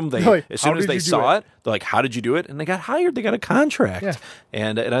boardroom, as soon as they saw it, they're like, how did you do it? And they got hired. They got a contract. Yeah.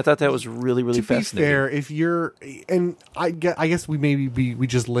 And I thought that was really, really fascinating. To be fair, if you're, and I guess we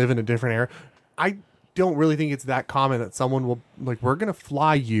just live in a different era. I don't really think it's that common that someone will, like, we're going to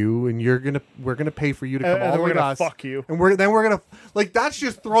fly you and we're going to pay for you to come all the way to us. Fuck you. And we're going to, like, that's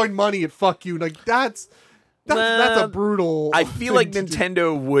just throwing money at fuck you. Like, that's a brutal. I feel like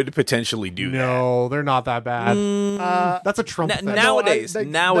Nintendo would potentially do that. No, they're not that bad. That's a Trump thing. Nowadays,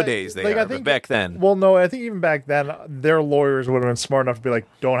 they are. But back then, well, no, I think even back then, their lawyers would have been smart enough to be like,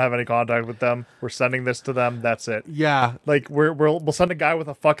 "Don't have any contact with them. We're sending this to them. That's it." Yeah, like we'll send a guy with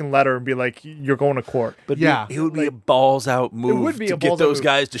a fucking letter and be like, "You're going to court." But it would be a balls out move to get those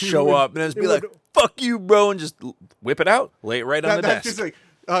guys to show up and just be like, "Fuck you, bro," and just whip it out, lay it right on the desk. Just like,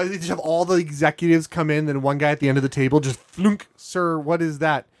 they just have all the executives come in, and one guy at the end of the table just flunk, "Sir, what is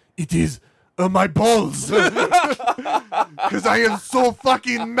that?" "It is my balls." Because I am so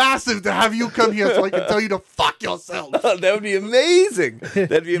fucking massive to have you come here so I can tell you to fuck yourself. That would be amazing.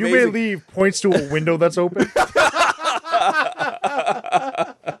 That'd be amazing. You may leave. Points to a window that's open.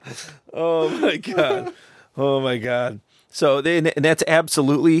 Oh my god. So and that's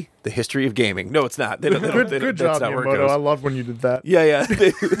absolutely the history of gaming. No, it's not. Good job, Miyamoto. I love when you did that. Yeah.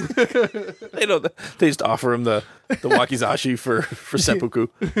 They just offer him the wakizashi for seppuku.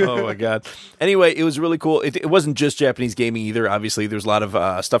 Oh my god. Anyway, it was really cool. It wasn't just Japanese gaming either. Obviously, there's a lot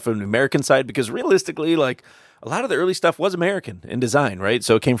of stuff from the American side because realistically, like, a lot of the early stuff was American in design, right?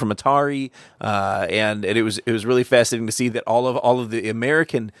 So it came from Atari, and it was really fascinating to see that all of the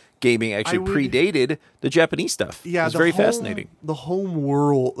American gaming actually predated the Japanese stuff. Yeah, it's very fascinating. The home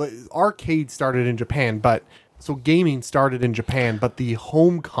world, arcade started in Japan, so gaming started in Japan, but the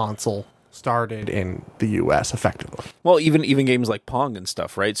home console started in the U.S. effectively. Well, even games like Pong and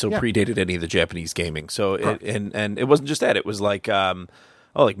stuff, right? So predated any of the Japanese gaming. So and it wasn't just that; it was like.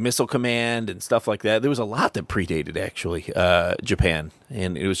 Like Missile Command and stuff like that. There was a lot that predated, actually, Japan.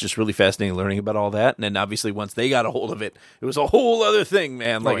 And it was just really fascinating learning about all that. And then, obviously, once they got a hold of it, it was a whole other thing,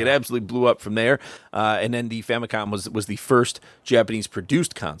 man. Like, it absolutely blew up from there. And then the Famicom was the first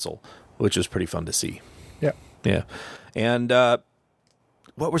Japanese-produced console, which was pretty fun to see. Yeah. Yeah. And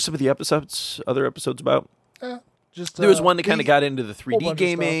what were some of the other episodes about? There was one that kind of got into the 3D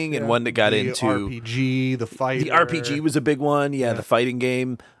gaming and one that got into RPG, the fighter. The RPG was a big one, the fighting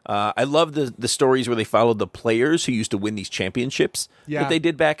game. I love the stories where they followed the players who used to win these championships that they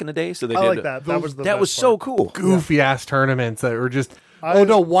did back in the day. So they did that. That was so cool. Goofy ass tournaments that were just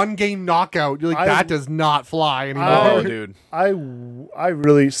one game knockout. You're like, that does not fly anymore. Dude. I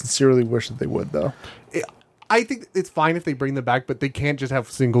really sincerely wish that they would, though. I think it's fine if they bring them back, but they can't just have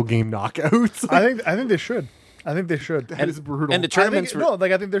single game knockouts. I think they should. That is brutal. And the tournaments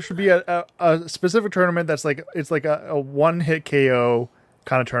I think there should be a specific tournament that's like it's like a one hit KO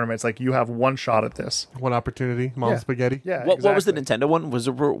kind of tournament. It's like you have one shot at this, one opportunity, Mom Spaghetti. Yeah. What was the Nintendo one? Was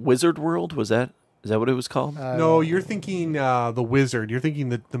it Wizard World? Is that what it was called? No, you're thinking the Wizard. You're thinking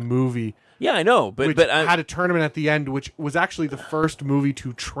the movie. Yeah, I know, but I had a tournament at the end, which was actually the first movie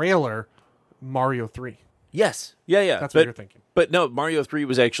to trailer Mario 3. Yes. Yeah. That's but, what you're thinking. But no, Mario 3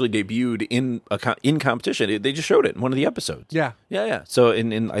 was actually debuted in competition. They just showed it in one of the episodes. Yeah. Yeah. So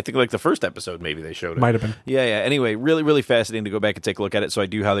in I think like the first episode, maybe they showed it. Might have been. Yeah. Anyway, really, really fascinating to go back and take a look at it. So I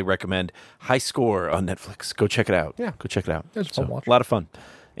do highly recommend High Score on Netflix. Go check it out. Yeah. Go check it out. It's a fun watch. A lot of fun.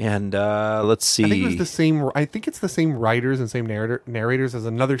 And let's see. I think it was the same. I think it's the same writers and same narrators as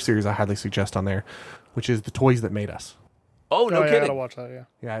another series I highly suggest on there, which is The Toys That Made Us. Oh, no yeah, I kidding. gotta watch that. Yeah,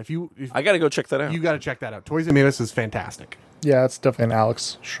 Yeah, if I got to go check that out. you got to check that out. Toys That Made Us is fantastic. yeah, it's definitely an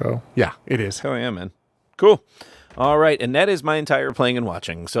Alex show. Yeah, it is. Hell yeah, man. Cool. All right, and that is my entire playing and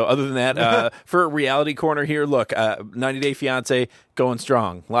watching. So other than that, for a reality corner here, look, 90 Day Fiancé going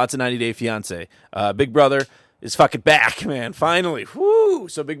strong. Lots of 90 Day Fiancé. Big Brother is fucking back, man. Finally. Woo!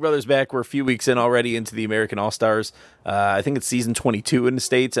 So Big Brother's back. We're a few weeks in already into the American All-Stars. I think it's season 22 in the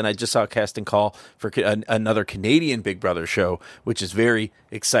States, and I just saw a casting call for another Canadian Big Brother show, which is very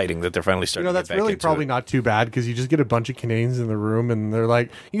exciting that they're finally starting to That's get back really into probably it. not too bad because you just get a bunch of Canadians in the room and they're like,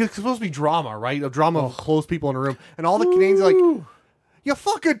 it's supposed to be drama, right? A drama of close people in a room, and all the Canadians are like, "You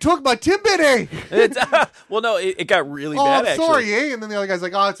fucking took my Timbit, eh?" It's, well, no, it got really Oh, bad, I'm actually. sorry, eh? And then the other guy's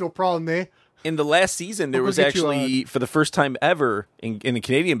like, "Oh, it's no problem, eh?" In the last season, there We'll was get you actually, for the first time ever, in the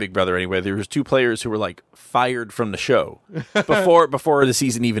Canadian Big Brother anyway, there was 2 players who were like fired from the show before the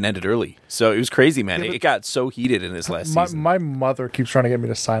season even ended early. So it was crazy, man. It got so heated in this last season. My mother keeps trying to get me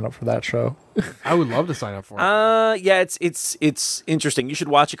to sign up for that show. I would love to sign up for it. Yeah, it's interesting. You should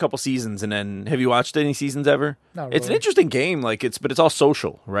watch a couple seasons, and then have you watched any seasons ever? Not It's an really. interesting game, but it's all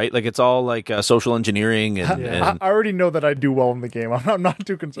social, right? Like it's all like social engineering and, I already know that I do well in the game. I'm not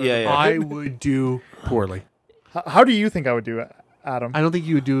too concerned. Yeah, yeah. I would do poorly. How do you think I would do, Adam? I don't think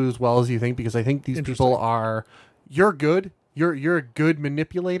you would do as well as you think because I think these people are. You're good. You're a good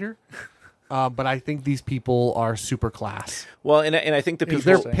manipulator, but I think these people are super class. well, and I think the Because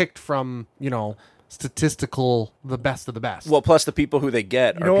people. they're picked from statistical the best of the best. Well, plus the people who they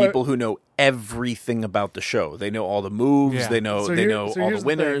get You know are what? people who know everything about the show. They know all the moves. Yeah. They know So they here- know so all here's the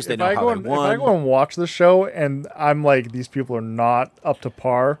the thing. winners. They If know I how go they and- If I go won. and watch the show and I'm like, these people are not up to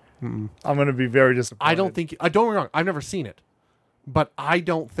par, I'm going to be very disappointed. I don't think. I don't get me wrong. I've never seen it, but I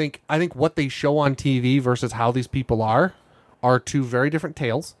think what they show on TV versus how these people are 2 very different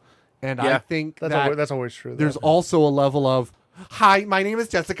tales, and I Yeah. think that's always true. there's though. also a level of, "Hi, my name is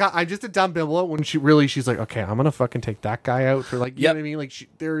Jessica. I'm just a dumb bimbo." When she's like, "Okay, I'm gonna fucking take that guy out for like," you know Yep. what I mean? Like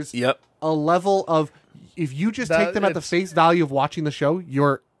there's Yep. a level of if you just That- take them at the it's- face value of watching the show,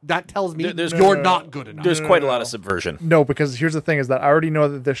 that tells me There's- you're no, not good enough. There's quite a lot of subversion. No, because here's the thing: is that I already know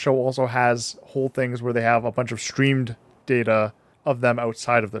that this show also has whole things where they have a bunch of streamed data of them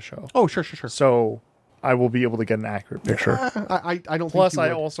outside of the show. Oh, sure. So I will be able to get an accurate picture. I don't. Plus, think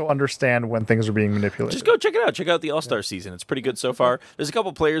you I would. also understand when things are being manipulated. Just go check it out. Check out the All-Star season. It's pretty good so far. There's a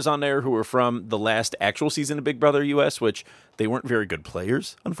couple players on there who are from the last actual season of Big Brother US, which they weren't very good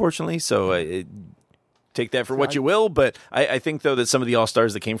players, unfortunately. So take that for what you will. But I think, though, that some of the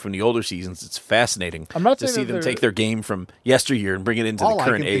All-Stars that came from the older seasons, it's fascinating I'm not to saying see that them they're- take their game from yesteryear and bring it into All the I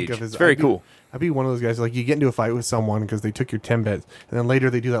current can age. think of is It's very cool. I'd be one of those guys like you get into a fight with someone because they took your Timbits, and then later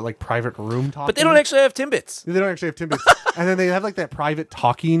they do that like private room talking. But they don't actually have Timbits. They don't actually have Timbits, and then they have like that private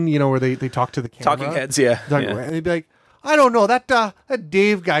talking, where they talk to the camera. Talking heads, yeah. Talking- Yeah. And they'd be like, "I don't know that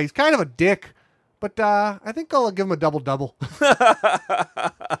Dave guy. He's kind of a dick, but I think I'll give him a double."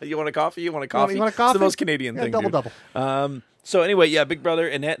 You want a coffee? You want a coffee? You want a It's coffee? the most Canadian Yeah, thing. double. Dude. So anyway, yeah, Big Brother,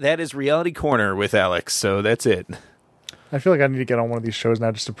 and that is Reality Corner with Alex. So that's it. I feel like I need to get on one of these shows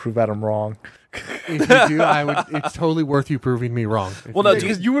now just to prove Adam wrong. If you do, it's totally worth you proving me wrong. If Well, no, you do do.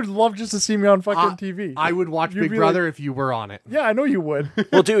 Because you would love just to see me on fucking TV. I would watch You'd Big be Brother like- if you were on it. Yeah, I know you would.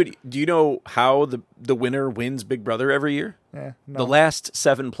 Well, dude, do you know how the winner wins Big Brother every year? Yeah, no. The last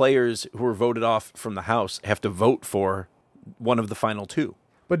 7 players who were voted off from the house have to vote for one of the final 2.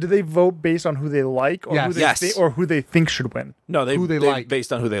 But do they vote based on who they like, or Yes. who they Yes. or who they think should win? No, Who they they like.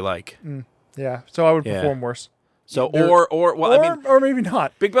 based on who they like. Yeah, so I would Yeah. perform worse. So well, I mean, or maybe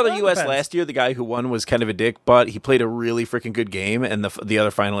not. Big Brother That US depends. last year, the guy who won was kind of a dick, but he played a really freaking good game, and the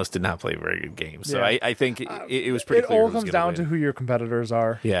other finalists did not play a very good game. So Yeah. I think it was pretty It clear all who was comes gonna down to win. who your competitors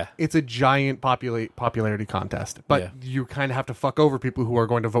are. Yeah. It's a giant popularity contest, but Yeah. you kind of have to fuck over people who are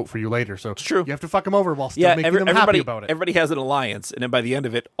going to vote for you later. So it's true. You have to fuck them over while still Yeah, making them happy everybody about it. everybody has an alliance, and then by the end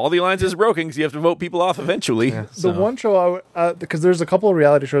of it, all the alliances are broken because you have to vote people off eventually. The one show because there's a couple of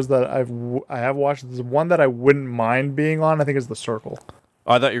reality shows that I have watched. There's one that I wouldn't mind being on. I think is The Circle.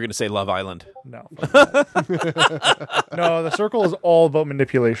 Oh, I thought you were going to say Love Island. No, fuck that. No, The Circle is all about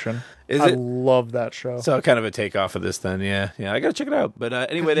manipulation. Is I it? love that show. So kind of a takeoff of this then. Yeah, I got to check it out. But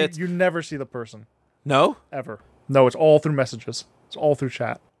anyway, that's you never see the person no. ever. No, it's all through messages. It's all through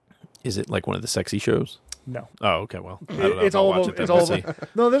chat. Is it like one of the sexy shows? No. Oh, okay. Well, I don't know It's if I'll all watch about. it then. It's all We'll see.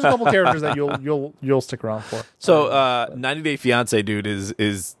 about. No, there's a couple characters that you'll stick around for. So, 90 Day Fiance, dude,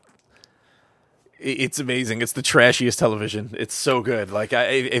 is it's amazing. It's the trashiest television. It's so good. Like,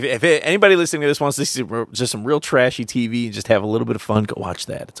 if anybody listening to this wants to see just some real trashy TV and just have a little bit of fun, go watch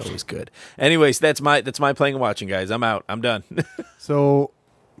that. It's always good. Anyways, that's my playing and watching, guys. I'm out. I'm done. So,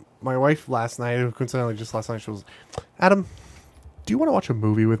 my wife last night, coincidentally just last night, she was, Adam, do you want to watch a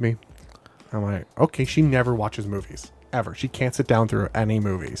movie with me? I'm like, okay. She never watches movies, ever. She can't sit down through any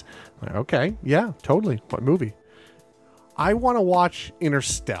movies. I'm like, okay, yeah, totally. What movie? I want to watch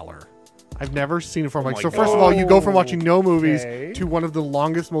Interstellar. I've never seen it before. I'm like, my so first of all, you go from God. watching no movies Okay. to one of the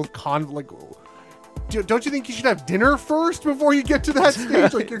longest, most don't you think you should have dinner first before you get to that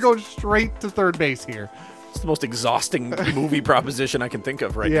stage? Like, you're going straight to third base here. It's the most exhausting movie proposition I can think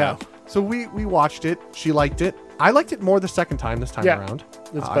of right now. So we watched it. She liked it. I liked it more the second time this time Yeah. around.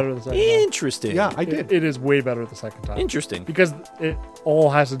 It's better the second time. Interesting. Yeah, I did. It is way better the second time. Interesting. Because it all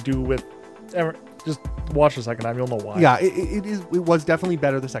has to do with. Just watch the second time. You'll know why. Yeah, it was definitely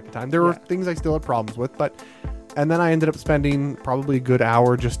better the second time. There were things I still had problems with, and then I ended up spending probably a good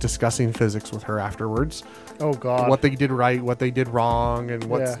hour just discussing physics with her afterwards. Oh God. What they did right, what they did wrong, and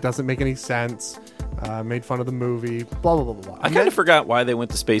what Yeah. doesn't make any sense. Made fun of the movie, blah, blah, blah, blah, blah. I kind of forgot why they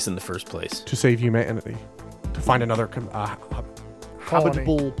went to space in the first place. To save humanity. To find another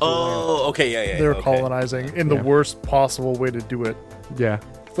habitable planet. Oh, okay, yeah. They're okay. colonizing in the Yeah. worst possible way to do it. Yeah.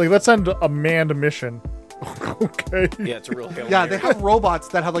 It's like, let's send a manned mission. Okay. Yeah, it's a real Hail Yeah, Mary. they have robots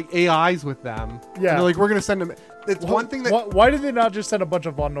that have like AIs with them. Yeah. And they're like, we're going to send them. It's one thing that. Why did they not just send a bunch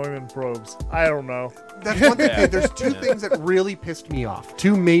of von Neumann probes? I don't know. That's one thing. There's two things that really pissed me off.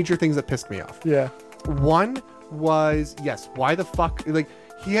 Two major things that pissed me off. Yeah. One was, yes, why the fuck? Like,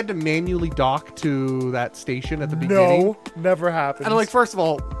 he had to manually dock to that station at the beginning. No, never happened. And I'm like, first of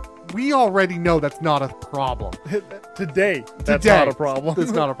all, we already know that's not a problem. today, that's Today, not a problem.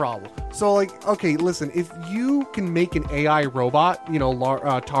 That's not a problem. So, like, okay, listen, if you can make an AI robot,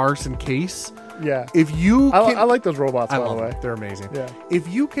 Tars and Case, Yeah. if you can. I like those robots, I by the love way. them. They're amazing. Yeah. If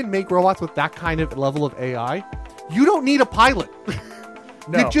you can make robots with that kind of level of AI, you don't need a pilot.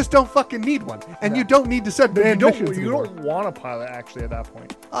 No. You just don't fucking need one, and you don't need to send You manned missions you anymore. don't want a pilot, actually, at that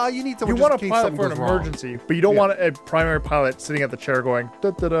point. You need You someone want just a in case pilot something for an goes wrong. emergency, but you don't want a primary pilot sitting at the chair going,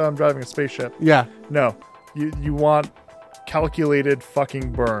 da-da-da, I'm driving a spaceship. Yeah. No. You want calculated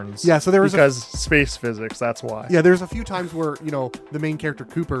fucking burns. Yeah, so there was because space physics, that's why. Yeah, there's a few times where, the main character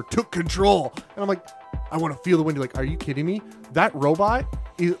Cooper took control. And I'm like, I want to feel the wind. You're like, are you kidding me? That robot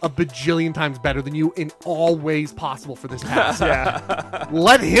is a bajillion times better than you in all ways possible for this task. Yeah.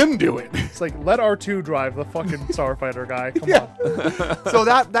 Let him do it. It's like, let R2 drive the fucking starfighter guy. Come Yeah. on. So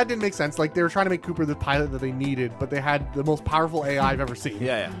that didn't make sense. Like, they were trying to make Cooper the pilot that they needed, but they had the most powerful AI I've ever seen.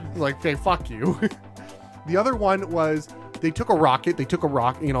 Yeah. Like, okay, fuck you. The other one was they took a rocket. They took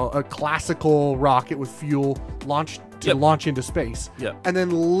a classical rocket with fuel, launched to launch into space. Yep. And then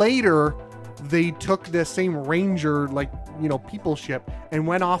later, they took the same Ranger, people ship, and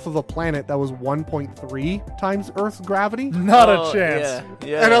went off of a planet that was 1.3 times Earth's gravity. Not Oh, a chance.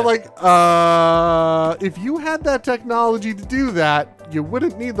 Yeah. And I'm like, if you had that technology to do that, you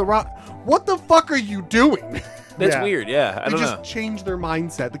wouldn't need the rock. What the fuck are you doing? That's Yeah. weird. Yeah, I They don't just know. changed their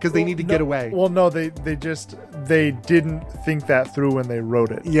mindset because they need to get away. Well, no, they didn't think that through when they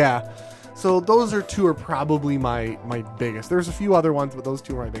wrote it. Yeah. So those are probably my biggest. There's a few other ones, but those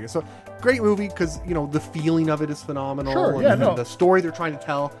two are my biggest. So great movie because the feeling of it is phenomenal. Sure, and yeah, no. the story they're trying to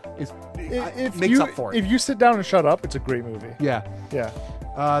tell is makes up for it. If you sit down and shut up, it's a great movie. Yeah. Yeah.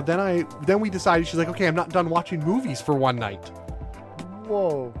 Then we decided, she's like, okay, I'm not done watching movies for one night.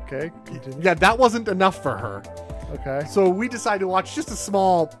 Whoa. Okay. Continue. Yeah, that wasn't enough for her. Okay. So we decided to watch just a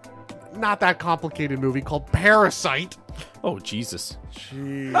small, not that complicated movie called Parasite. Oh Jesus.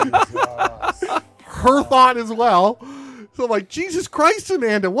 Jesus. Her thought as well. So I'm like, Jesus Christ,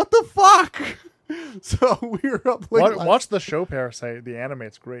 Amanda, what the fuck? So we were up late. Watch the show Parasite. The anime,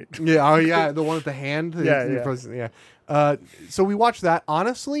 it's great. Yeah, oh yeah, the one with the hand. Yeah. So we watched that.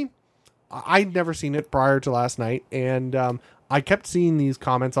 Honestly, I'd never seen it prior to last night, and I kept seeing these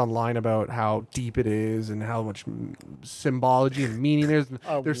comments online about how deep it is and how much symbology and meaning there's.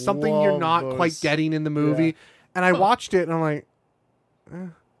 I There's something you're love not those. quite getting in the movie, Yeah. and I watched it, and I'm like,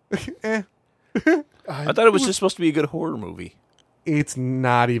 I thought it was just supposed to be a good horror movie. It's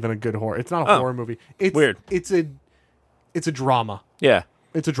not even a good horror. It's not a Oh. horror movie. It's Weird. It's a drama. Yeah.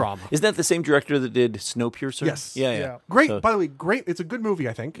 It's a drama. Isn't that the same director that did Snowpiercer? Yes. Yeah. Yeah. Great. So- By the way, great. It's a good movie,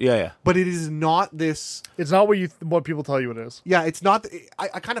 I think. Yeah. But it is not this. It's not what people tell you it is. Yeah, it's not.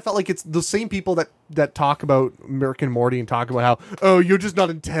 I kind of felt like it's the same people that that talk about Rick and Morty and talk about how, oh, you're just not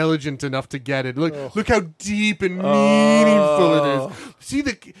intelligent enough to get it. Look how deep and meaningful it is. See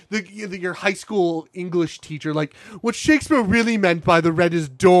your high school English teacher, like, what Shakespeare really meant by the red is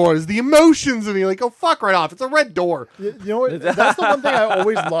doors, the emotions, and you're like, oh, fuck right off. It's a red door. You know what? That's the one thing I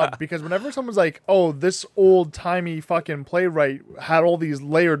always loved, because whenever someone's like, oh, this old-timey fucking playwright had all these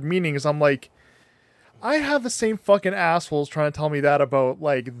layered meanings, I'm like, I have the same fucking assholes trying to tell me that about,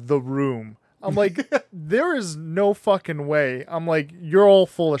 like, The Room. I'm like, there is no fucking way. I'm like, you're all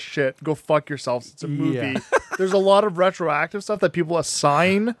full of shit. Go fuck yourselves. It's a movie. Yeah. There's a lot of retroactive stuff that people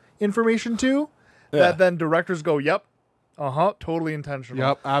assign information to that then directors go, yep, totally intentional.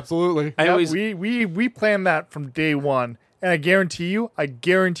 Yep, absolutely. I Yep, always we planned that from day one. And I guarantee you,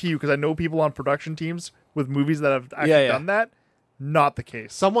 because I know people on production teams with movies that have actually done that, not the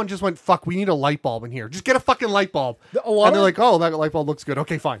case. Someone just went, fuck, we need a light bulb in here. Just get a fucking light bulb. They're like, oh, that light bulb looks good.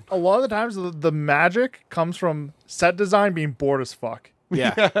 Okay, fine. A lot of the times, the magic comes from set design being bored as fuck.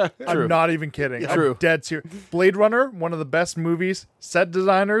 yeah. I'm not even kidding. I'm True. dead serious. Blade Runner, one of the best movies. Set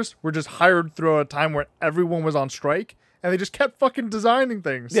designers were just hired through a time where everyone was on strike, and they just kept fucking designing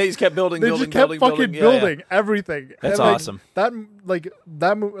things. Yeah, he just kept building, They building, just kept building, fucking building everything. That's And, awesome. That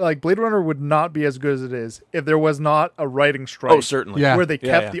Blade Runner would not be as good as it is if there was not a writing strike. Oh, certainly. Yeah. Where they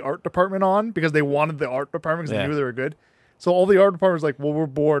Yeah, kept the art department on because they wanted the art department because Yeah. they knew they were good. So all the art department was like, well, we're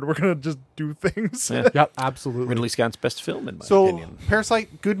bored. We're going to just do things. Yeah. Yep, absolutely. Ridley Scott's best film, in my So, opinion.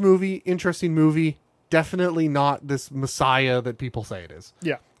 Parasite, good movie, interesting movie. Definitely not this messiah that people say it is.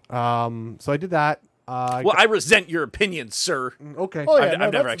 Yeah. So I did that. Well, I resent your opinion, sir. Okay. Oh, yeah.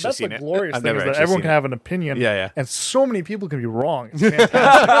 I've never that's actually seen the it. glorious I've thing never is that actually everyone seen can it. have an opinion. Yeah, yeah. And so many people can be wrong. It's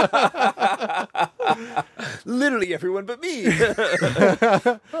fantastic. Literally everyone but me.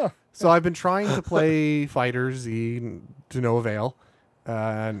 So I've been trying to play Fighter Z to no avail.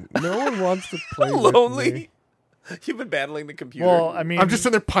 And no one wants to play with me. Lonely. You've been battling the computer. Well, I mean, I'm just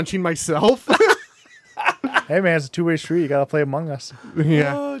sitting there punching myself. hey, man, it's a two-way street. You got to play Among Us.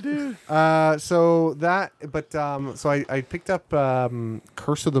 Yeah. oh, dude. So I picked up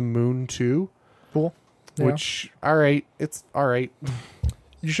Curse of the Moon 2, Cool. Yeah. which it's all right.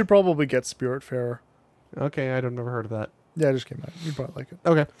 You should probably get Spiritfarer. Okay, I've never heard of that. Yeah, it just came out. You'd probably like it.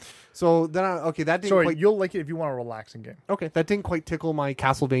 Okay. So then that didn't Sorry, quite you'll like it if you want a relaxing game. okay, that didn't quite tickle my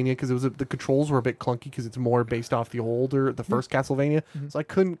Castlevania because the controls were a bit clunky because it's more based off the first Castlevania. So I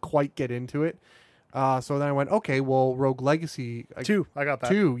couldn't quite get into it. So then I went, okay, well, Rogue Legacy 2, I got that.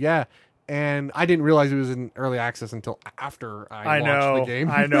 2, yeah. And I didn't realize it was in early access until after I launched the game.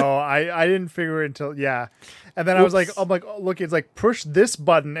 I know. I didn't figure it until and then I was like, oh, look, it's like push this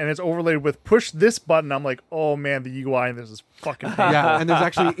button and it's overlaid with push this button. I'm like, oh man, the UI in this is fucking painful. Yeah, and there's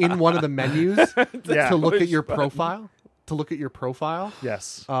actually in one of the menus Yeah. to look at your profile.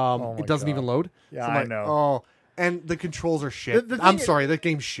 Yes. It doesn't even load. Yeah, I'm I like, know. Oh, and the controls are shit. The thing I'm is- sorry, that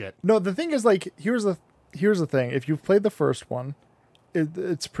game's shit. No, the thing is, like, here's the thing. If you've played the first one,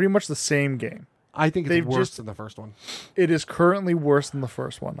 it's pretty much the same game. I think it's They've worse just- than the first one. It is currently worse than the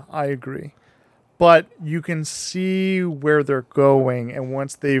first one. I agree. But you can see where they're going, and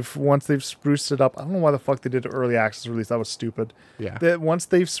once they've spruced it up, I don't know why the fuck they did an early access release. That was stupid. Yeah. That once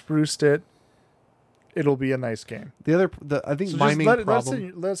they've spruced it, it'll be a nice game. I think So my just main let it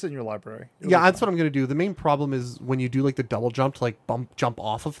problem. sit in your library. It'll Yeah, be that's fine. what I'm gonna do. The main problem is when you do like the double jump to like jump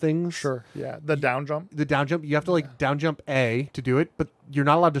off of things. Sure. Yeah, the down jump. The down jump, you have to like down jump A to do it, but you're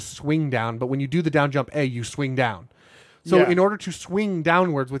not allowed to swing down. But when you do the down jump A, you swing down. So Yeah. in order to swing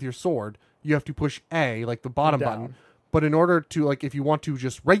downwards with your sword, you have to push A, like the bottom Down. button. But in order to like, if you want to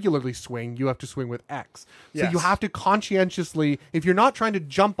just regularly swing, you have to swing with X. So you Yes. have to conscientiously, if you're not trying to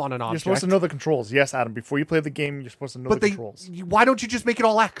jump on an You're object, supposed to know the controls. Yes, Adam. Before you play the game, you're supposed to know but the controls. why don't you just make it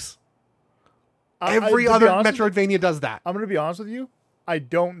all X? Every to be other honest with you- Metroidvania does that. I'm going to be honest with you. I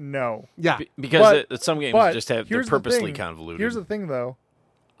don't know. Yeah. Because But- some games But just have they're here's the purposely thing. convoluted. Here's the thing, though.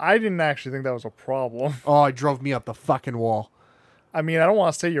 I didn't actually think that was a problem. Oh, it drove me up the fucking wall. I mean, I don't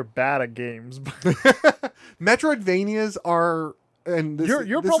want to say you're bad at games, but Metroidvanias are, and this,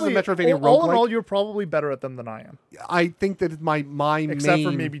 you're this probably is a Metroidvania all in roguelike. all, you're probably better at them than I am. I think that my Except main,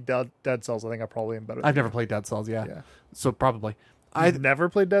 for maybe Dead Cells. I think I probably am better. I've never played Dead Cells. Yeah, Yeah. so probably. I've never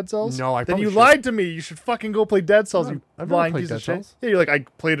played Dead Cells. No, I Then probably you should. lied to me. You should fucking go play Dead Cells. No, You I've never lying played piece Dead of shit. Cells. Yeah, you're like, I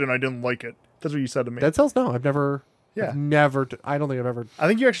played it and I didn't like it. That's what you said to me. Dead Cells. No, I've never. Yeah. I've never. I don't think I've ever. I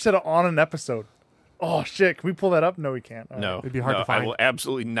think you actually said it on an episode. Oh shit! Can we pull that up? No, we can't. All right. no, It'd be hard to find. I will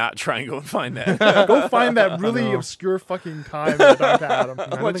absolutely not try and go and find that. Go find that really obscure fucking time that I talked to Adam. I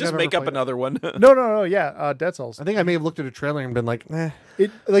don't Well, think just I've make ever up played it. another one. No. Yeah, Dead Cells. I think I may have looked at a trailer and been like, eh.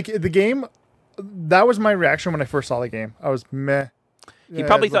 It like the game. That was my reaction when I first saw the game. I was meh. He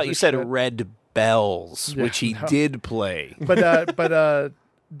probably thought you said Red Bells, which he did play. But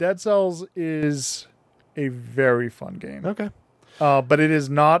Dead Cells is a very fun game. Okay. But it is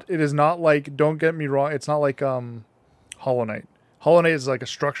not like, don't get me wrong, it's not like Hollow Knight. Hollow Knight is like a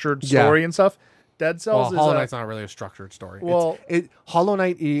structured story and stuff. Dead Cells Hollow Knight's not really a structured story. Well, Hollow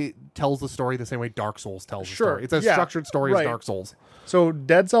Knight tells the story the same way Dark Souls tells the story. It's a structured story as Dark Souls. So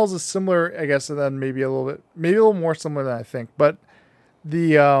Dead Cells is similar, I guess, and then maybe a little more similar than I think. But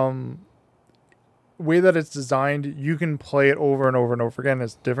the way that it's designed, you can play it over and over and over again.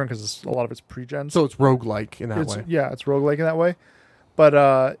 It's different because a lot of it's pre-gen. So it's roguelike in that way. Yeah, it's roguelike in that way.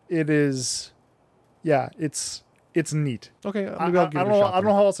 But it is, it's neat. Okay, maybe I I'll give it a shot. I don't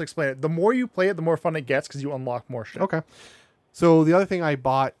know how else to explain it. The more you play it, the more fun it gets because you unlock more shit. Okay. So the other thing I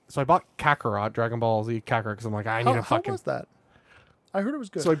bought Kakarot, Dragon Ball Z Kakarot, because I'm like, I need a fucking... How was that? I heard it was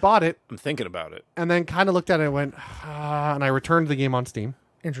good. So I bought it, I'm thinking about it. and then kind of looked at it and went, and I returned the game on Steam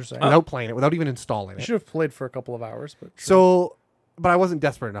Interesting. without playing it, without even installing You it. should have played for a couple of hours, but sure. So, but I wasn't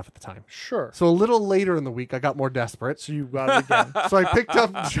desperate enough at the time. Sure. So a little later in the week, I got more desperate. So you got it again. So I picked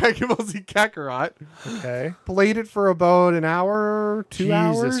up Dragon Ball Z Kakarot, Okay. played it for about an hour, 2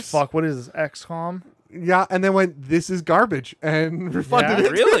 hours. Jesus fuck! What is this? XCOM? Yeah, and then went, this is garbage, and refunded Yeah?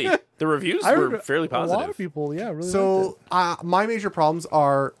 it. Really? The reviews I were heard fairly A lot positive. of people, really. liked So my major problems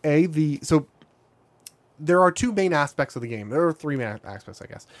are so there are two main aspects of the game. There are three main aspects, I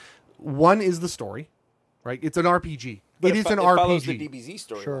guess. One is the story, right? It's an RPG. It is an RPG. follows the DBZ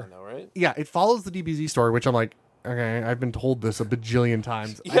storyline, Sure. though, right? Yeah, it follows the DBZ story, which I'm like, okay, I've been told this a bajillion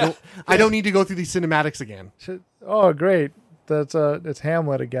times. I don't need to go through these cinematics again. it. Oh, great! That's it's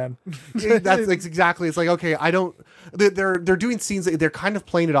Hamlet again. That's exactly. It's like, okay, I don't. They're doing scenes. They're kind of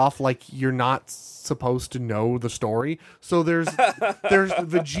playing it off like you're not supposed to know the story. So there's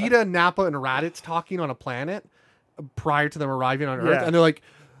Vegeta, Nappa, and Raditz talking on a planet prior to them arriving on Earth, Yeah. and they're like,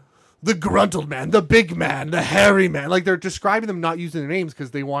 the gruntled man, the big man, the hairy man. Like they're describing them not using their names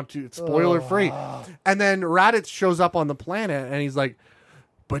because they want to. It's spoiler free. And then Raditz shows up on the planet and he's like,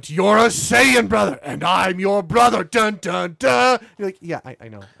 but you're a Saiyan brother, and I'm your brother. Dun dun dun. You're like, yeah, I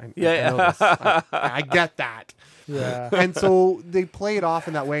know. I know this. I get that. Yeah. And so they play it off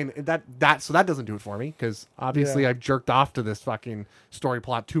in that way, and that doesn't do it for me because obviously Yeah. I've jerked off to this fucking story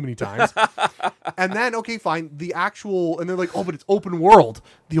plot too many times. And then okay, fine, and they're like, oh, but it's open world.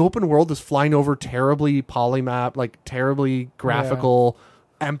 The open world is flying over terribly polymap, like terribly graphical.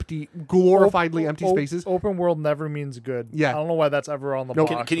 Empty, glorifiedly empty spaces. Open world never means good. Yeah. I don't know why that's ever on the No.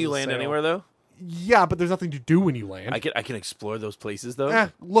 box. Can you of the land sale. anywhere, though? Yeah, but there's nothing to do when you land. I can explore those places, though.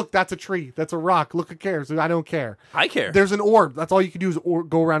 Look, that's a tree. That's a rock. Look, who cares? I don't care. I care. There's an orb. That's all you can do is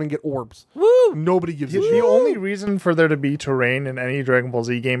go around and get orbs. Woo! Nobody gives a The shit. only reason for there to be terrain in any Dragon Ball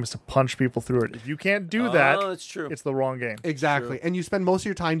Z game is to punch people through it. If you can't do that, Oh, that's true. it's the wrong game. Exactly. And you spend most of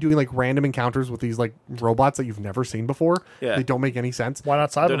your time doing like random encounters with these like robots that you've never seen before. Yeah. They don't make any sense. Why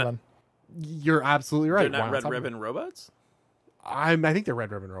not They're Cybermen? You're absolutely right. They're Why not red stop ribbon robots? I think they're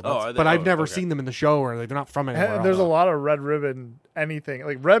red ribbon robots. Oh, are they? But I've Oh, never okay. seen them in the show or they're not from anywhere And there's a else. lot of Red Ribbon anything.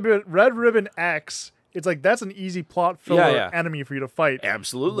 Like Red Ribbon X, it's like that's an easy plot filler Yeah. enemy for you to fight.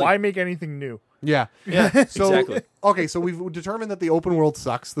 Absolutely. Why make anything new? Yeah. Yeah, So, exactly. okay, so we've determined that the open world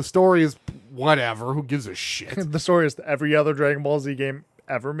sucks. The story is whatever. Who gives a shit? The story is every other Dragon Ball Z game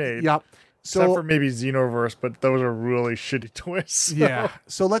ever made. Yep. Except So for maybe Xenoverse, but those are really shitty twists. yeah.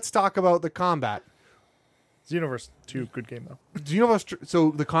 So let's talk about the combat. Xenoverse 2, good game though.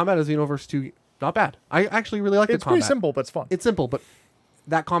 So the combat of Xenoverse 2, not bad. I actually really like the It's combat. pretty simple, but it's fun. It's simple, but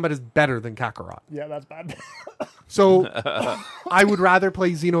that combat is better than Kakarot. Yeah, that's bad. So I would rather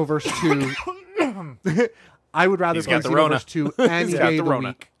play Xenoverse 2. I would rather He's play got the Rona. Xenoverse 2 any He's got day the of the Rona.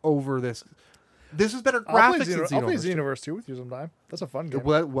 week over this. This is better I'll play graphics than Xenoverse. I'll play 2. Xenoverse 2 with you sometime. That's a fun game.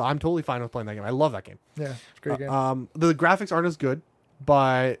 Well, I'm totally fine with playing that game. I love that game. Yeah, it's a great game. The graphics aren't as good,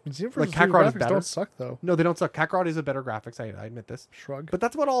 but Xenoverse like 2 Kakarot is graphics better. don't suck though. No, they don't suck. Kakarot is a better graphics. I admit this. Shrug. But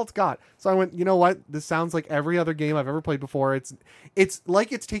that's about all it's got. So I went, you know what? This sounds like every other game I've ever played before. It's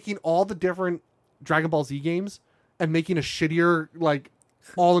like it's taking all the different Dragon Ball Z games and making a shittier, like,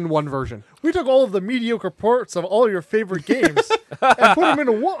 all-in-one version. We took all of the mediocre parts of all your favorite games and put them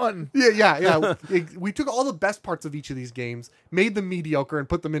into one. Yeah. We took all the best parts of each of these games, made them mediocre, and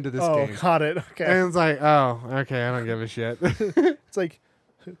put them into this Oh, game. got it. Okay. And it's like, oh, okay, I don't give a shit. It's like,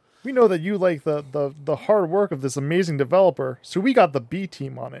 we know that you like the hard work of this amazing developer, so we got the B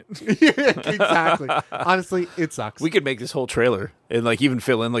team on it. Exactly. Honestly, it sucks. We could make this whole trailer and like even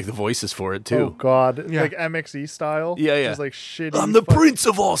fill in like the voices for it Oh too. God, Yeah. like MXE style. Yeah. Just like shitty. I'm the fuck- prince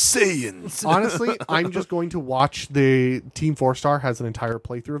of all Saiyans. Honestly, I'm just going to watch the Team 4-Star has an entire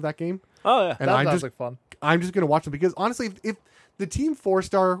playthrough of that game. Oh yeah. And That I'm sounds just like fun. I'm just going to watch them because honestly, if the Team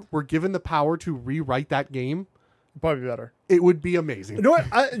 4-Star were given the power to rewrite that game, Probably better. it would be amazing. You know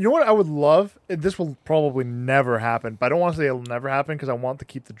what? You know what I would love. And this will probably never happen, but I don't want to say it'll never happen because I want to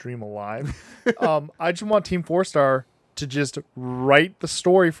keep the dream alive. I just want Team 4-Star to just write the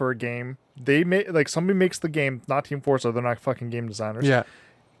story for a game. They make somebody makes the game, not Team 4-Star. They're not fucking game designers. Yeah.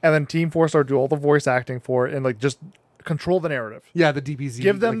 And then Team 4-Star do all the voice acting for it and like just control the narrative. Yeah, the DBZ.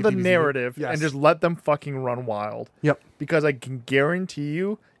 Give them like the a DBZ. narrative Yes. and just let them fucking run wild. Yep. Because I can guarantee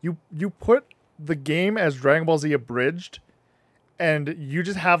you put the game as Dragon Ball Z abridged, and you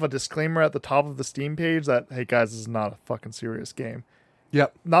just have a disclaimer at the top of the Steam page that, hey guys, this is not a fucking serious game.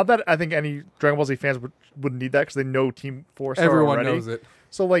 Yep. Not that I think any Dragon Ball Z fans would need that because they know Team 4-Star Everyone already. knows it.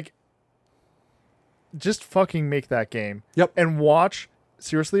 So like, just fucking make that game. Yep. And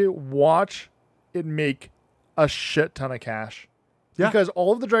seriously, watch it make a shit ton of cash. Yeah. Because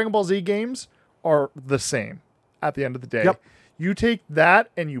all of the Dragon Ball Z games are the same at the end of the day. Yep. You take that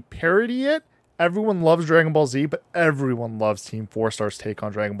and you parody it. Everyone loves Dragon Ball Z, but everyone loves Team 4-Star's take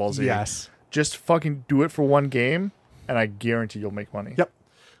on Dragon Ball Z. Yes. Just fucking do it for one game, and I guarantee you'll make money. Yep.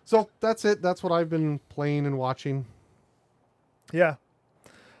 So that's it. That's what I've been playing and watching. Yeah.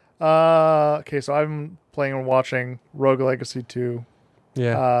 Okay, so I'm playing and watching Rogue Legacy 2.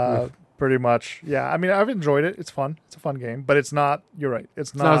 Yeah. Pretty much. Yeah, I mean, I've enjoyed it. It's fun. It's a fun game, but it's not, you're right.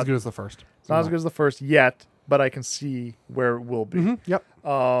 It's It's not as good as the first. It's not as good as the first yet, but I can see where it will be. Mm-hmm. Yep.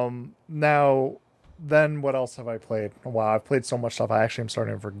 Now, then what else have I played? Wow, I've played so much stuff. I actually am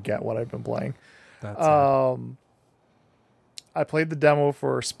starting to forget what I've been playing. That's I played the demo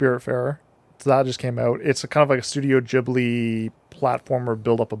for Spiritfarer. So that just came out. It's a kind of like a Studio Ghibli platformer,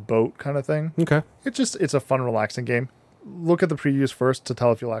 build up a boat kind of thing. okay. It's a fun, relaxing game. Look at the previews first to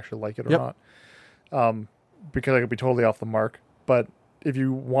tell if you'll actually like it or Yep. not. Because I could be totally off the mark. But if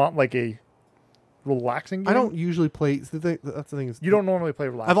you want like a relaxing game, I don't usually play. That's the thing is You don't normally play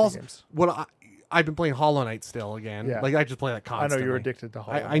relaxing I've also games. I've been playing Hollow Knight still again. Yeah. Like I just play that I constantly. know you're addicted to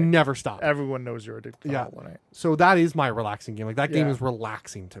Hollow Knight. I never stop. Everyone knows you're addicted to Yeah. Hollow Knight. So that is my relaxing game. Like that game Yeah. is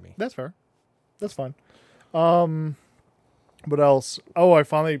relaxing to me. That's fair. That's fine. What else? Oh, I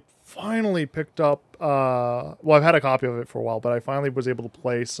finally picked up. Well, I've had a copy of it for a while, but I finally was able to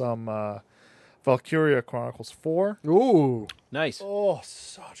play some Valkyria Chronicles 4. Ooh. Nice. Oh,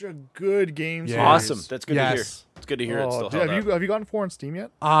 such a good game. Yes. Awesome. That's good to hear. Yes. It's good to hear it's still dude, held up. have you gotten 4 on Steam yet?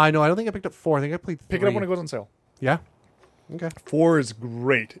 No, I don't think I picked up 4. I think I played 3. Pick it up when it goes on sale. Yeah. Okay. 4 is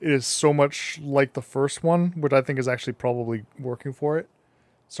great. It is so much like the first one, which I think is actually probably working for it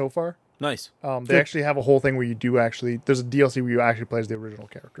so far. Nice. They actually have a whole thing where you do there's a DLC where you actually play as the original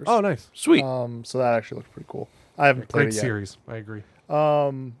characters. Oh, nice. Sweet. So that actually looks pretty cool. I haven't played Great it yet. series. I agree.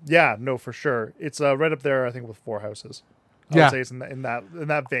 Yeah, no, for sure. It's right up there, I think, with Four Houses. I Yeah. would say it's in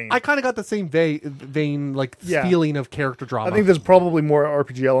that vein. I kind of got the same vein like Yeah. feeling of character drama. I think there's probably more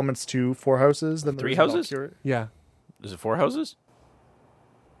RPG elements to Four Houses than Three there is in Houses? Valkyria. yeah. Is it 4 houses?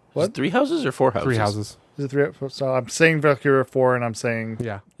 What? Is it 3 houses or 4 houses? 3 houses. Is it 3? So I'm saying Valkyria 4, and I'm saying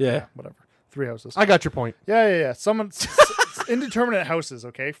Yeah. Yeah. whatever. 3 Houses. I got your point. Yeah. Someone indeterminate houses.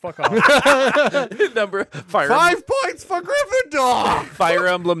 Okay, fuck off. number Fire 5 points for Gryffindor. Fire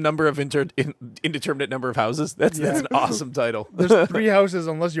Emblem number of indeterminate number of houses. That's an awesome title. There's 3 houses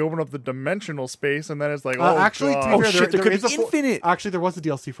unless you open up the dimensional space, and then it's like, Actually, God. to be fair, shit, there could is be a fo- infinite. Actually, there was a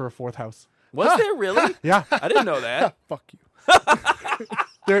DLC for a 4th house. Was there really? Yeah. I didn't know that. fuck you.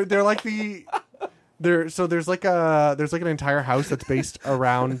 They're like the there's like an entire house that's based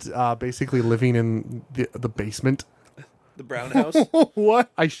around basically living in the basement. The Brown House. What?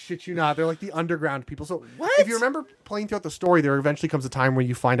 I shit you not. They're like the underground people. So What? if you remember playing throughout the story, there eventually comes a time where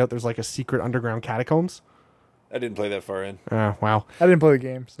you find out there's like a secret underground catacombs. I didn't play that far in. Wow. I didn't play the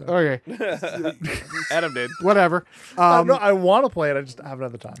game, so. Okay. Adam did. Whatever. No, I want to play it. I just haven't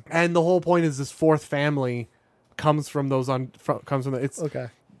had the time. And the whole point is this 4th family comes from those it's Okay.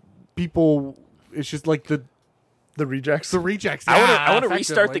 people. It's just like the Rejects. rejects. I want to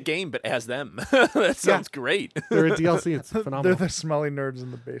restart effectively. the game, but as them. That sounds great. They're a DLC. It's They're phenomenal. the smelly nerds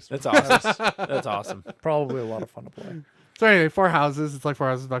in the basement. That's awesome. That's awesome. Probably a lot of fun to play. So anyway, 4 houses. It's like 4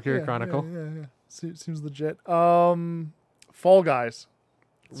 houses Valkyria Chronicle. Yeah. Seems legit. Fall Guys.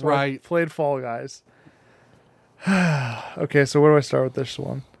 So I Right. played Fall Guys. Okay, so where do I start with this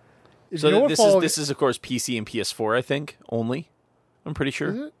one? If you know So what this is of course PC and PS4, I think, only. I'm pretty sure.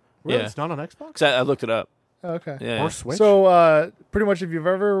 Is it? Really? Yeah. It's not on Xbox? 'Cause I looked it up. Oh, okay. Yeah. Or Switch? So pretty much if you've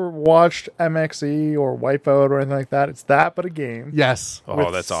ever watched MXE or Wipeout or anything like that, it's that but a game. Yes. Oh,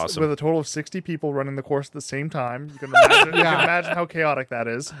 with- that's awesome. With a total of 60 people running the course at the same time. You can imagine, you can imagine how chaotic that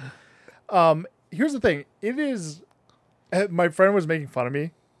is. Here's the thing. It is... My friend was making fun of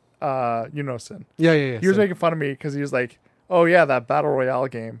me. Sin. Yeah. He was making fun of me because he was like, oh yeah, that battle royale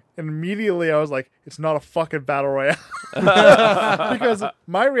game. And immediately I was like, it's not a fucking battle royale. Because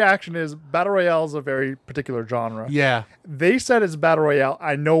my reaction is battle royale is a very particular genre. Yeah. They said it's battle royale.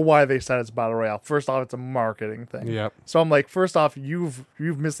 I know why they said it's battle royale. First off, it's a marketing thing. Yep. So I'm like, first off, you've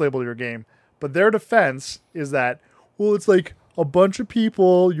mislabeled your game. But their defense is that, well, it's like a bunch of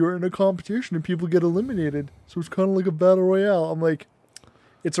people, you're in a competition and people get eliminated. So it's kind of like a battle royale. I'm like,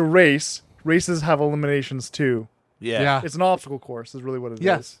 it's a race. Races have eliminations too. Yeah. It's an obstacle course is really what it is.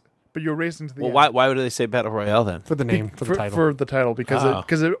 Yes. But you're racing to the Well, end. why would they say Battle Royale then? For the name, for the title. For the title, because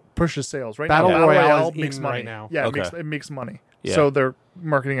Oh. it pushes sales. Right Battle now, Royale is makes in money right now. Yeah, Okay. it makes money. Yeah. So they're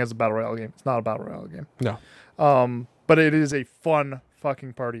marketing it as a battle royale game. It's not a battle royale game. No. But it is a fun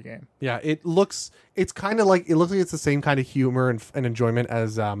fucking party game. Yeah, it's kind of like, it looks like it's the same kind of humor and enjoyment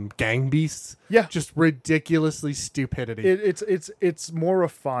as Gang Beasts. Yeah. Just ridiculously stupidity. It's more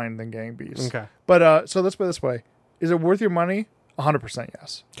refined than Gang Beasts. Okay. But so let's put it this way: is it worth your money? 100%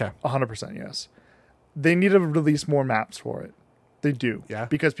 yes. Okay. 100% yes. They need to release more maps for it. They do. Yeah.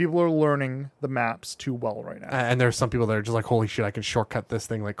 Because people are learning the maps too well right now. And there's some people that are just like, holy shit, I can shortcut this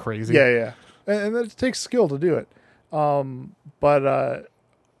thing like crazy. Yeah. And it takes skill to do it. But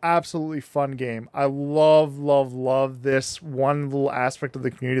absolutely fun game. I love this one little aspect of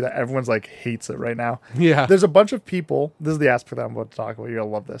the community that everyone's like hates it right now. Yeah. There's a bunch of people. This is the aspect that I'm about to talk about. You're gonna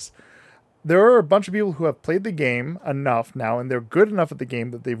love this. There are a bunch of people who have played the game enough now, and they're good enough at the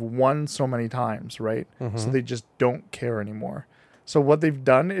game that they've won so many times, right? So they just don't care anymore. So what they've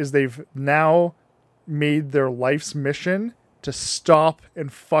done is they've now made their life's mission to stop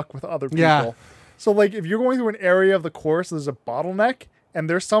and fuck with other people. Yeah. So like if you're going through an area of the course, there's a bottleneck, and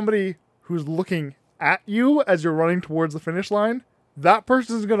there's somebody who's looking at you as you're running towards the finish line, that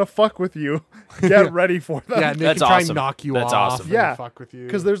person's gonna fuck with you. Get ready for that. Yeah, and they That's can try awesome. and knock you That's off. awesome. And Yeah. fuck with you.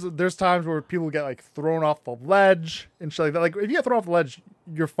 Because there's times where people get like thrown off the ledge and shit like that. Like if you get thrown off the ledge,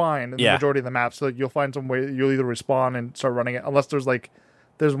 you're fine in the Yeah. majority of the maps. So like, you'll find some way you'll either respawn and start running it, unless there's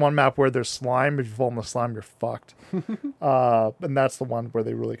one map where there's slime. If you fall in the slime, you're fucked. And that's the one where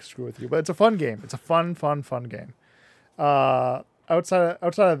they really screw with you. But it's a fun game. It's a fun game. Outside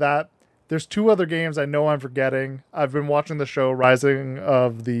of that, there's two other games I know I'm forgetting. I've been watching the show Rising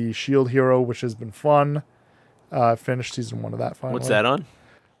of the Shield Hero, which has been fun. I finished season 1 of that finally. What's that on?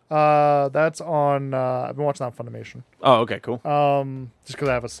 That's on. I've been watching that on Funimation. Oh, okay, cool. Just because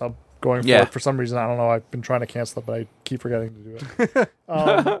I have a sub going for Yeah. it. For some reason, I don't know. I've been trying to cancel it, but I keep forgetting to do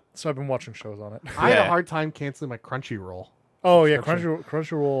it. So I've been watching shows on it. I had Yeah. a hard time canceling my Crunchyroll. Oh yeah, subscription.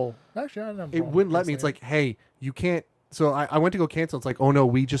 Crunchyroll. Actually, I don't have a It problem wouldn't let me. It's canceling like, hey, you can't. So I went to go cancel. It's like, oh no,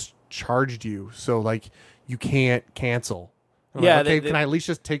 we just charged you. So like, you can't cancel. I'm Yeah, like, okay, they- can I at least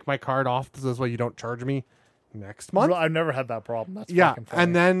just take my card off so this way you don't charge me next it. month? I've never had that problem. That's Yeah, fucking funny.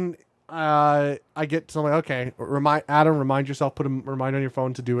 and then I get to like, okay, remind yourself, put a reminder on your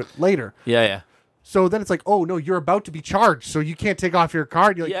phone to do it later. Yeah. So then it's like, oh no, you're about to be charged, so you can't take off your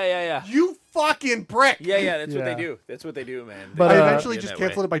card. You're like, Yeah. you fucking prick. Yeah, that's what Yeah. they do. That's what they do, man. But, I uh, eventually just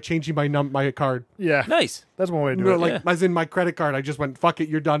canceled it by changing my card. yeah, Nice. that's one way to do No, it. like as in my credit card, I just went, fuck it,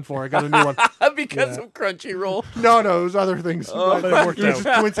 you're done for. I got a new one. Because of Crunchyroll. No, it was other things. but it worked It was out.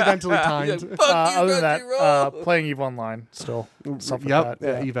 just coincidentally He's timed. like, fuck you, Other than that, Crunchyroll. playing EVE Online still. Stuff like Yep,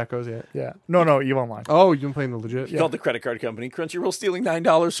 that. Yeah. Eve Echoes, yeah. Yeah. No, EVE Online. Oh, you've been playing the legit? He called the credit card company. Crunchyroll stealing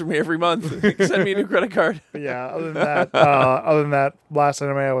 $9 from me every month. Send me a new credit card. But yeah, other than that, last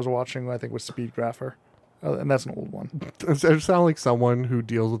anime I was watching, I think, was Speed Grapher. And that's an old one. Does it sound like someone who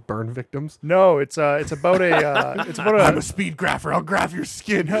deals with burn victims? No, it's about I'm a speed grapher. I'll graph your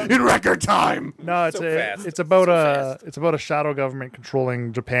skin in record time. no, it's So a fast. it's about So a fast. it's about a shadow government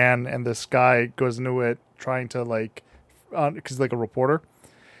controlling Japan, and this guy goes into it trying to like, because like a reporter,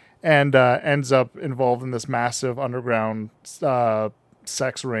 and ends up involved in this massive underground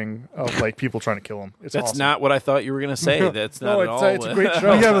sex ring of like people trying to kill him. It's That's awesome. not what I thought you were going to say. That's not No, at all. it's a great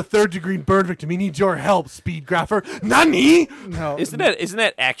show. We have a third-degree burn victim. He needs your help, speed grapher. Nani? No. Isn't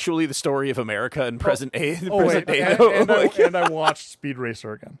that actually the story of America in present day? Oh present wait, day, and, though? and Like, I watched Speed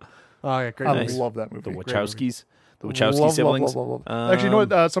Racer again. Oh, yeah, great. I Nice. love that movie. the Great movie. Wachowskis, the Wachowski Love, siblings. love. Actually, you know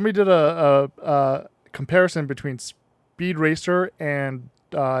what? Somebody did a comparison between Speed Racer and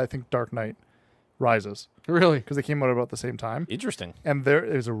I think Dark Knight Rises, Really? because they came out about the same time, Interesting. and there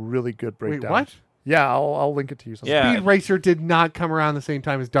is a really good Wait, breakdown. what? Yeah, I'll link it to you. Sometime. Yeah. Speed Racer did not come around the same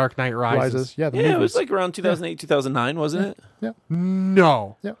time as Dark Knight Rises. Rises. Yeah, the Yeah, it movies. was like around 2008, 2009, wasn't it?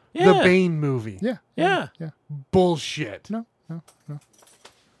 No. Yeah. Yeah. The Bane movie. Yeah. Yeah. Bullshit. No.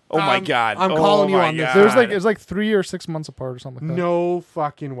 Oh my God. I'm Oh calling you my on this. God. There's like it's like 3 or 6 months apart or something like that. No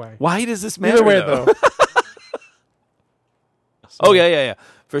fucking way. Why does this matter? Either way, though? though. Oh yeah,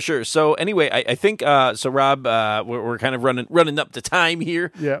 for sure. So anyway, I think so. Rob, we're kind of running up to time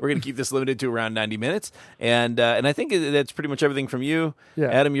here. Yeah. We're gonna keep this limited to around 90 minutes, and I think that's pretty much everything from you. Yeah.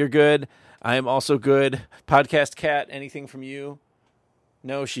 Adam, you're good. I am also good. Podcast Cat, anything from you?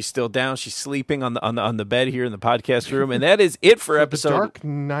 No, she's still down. She's sleeping on the bed here in the podcast room, and that is it for The episode. Dark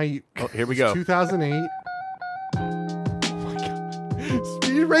Knight. Oh, here we go. 2008. Oh my god.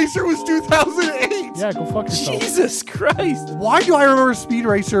 Speed Racer was 2008. Yeah, go fuck yourself. Jesus Christ, Why do I remember Speed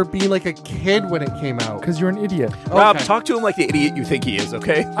Racer being like a kid when it came out? Because you're an idiot. Rob, Okay. talk to him like the idiot you think he is.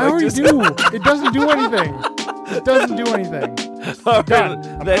 Okay, I already do. It doesn't do anything. It doesn't do anything. All right,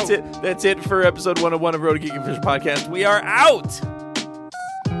 Done. that's it. That's it for episode 101 of Road to Geek and Fish podcast. We are out.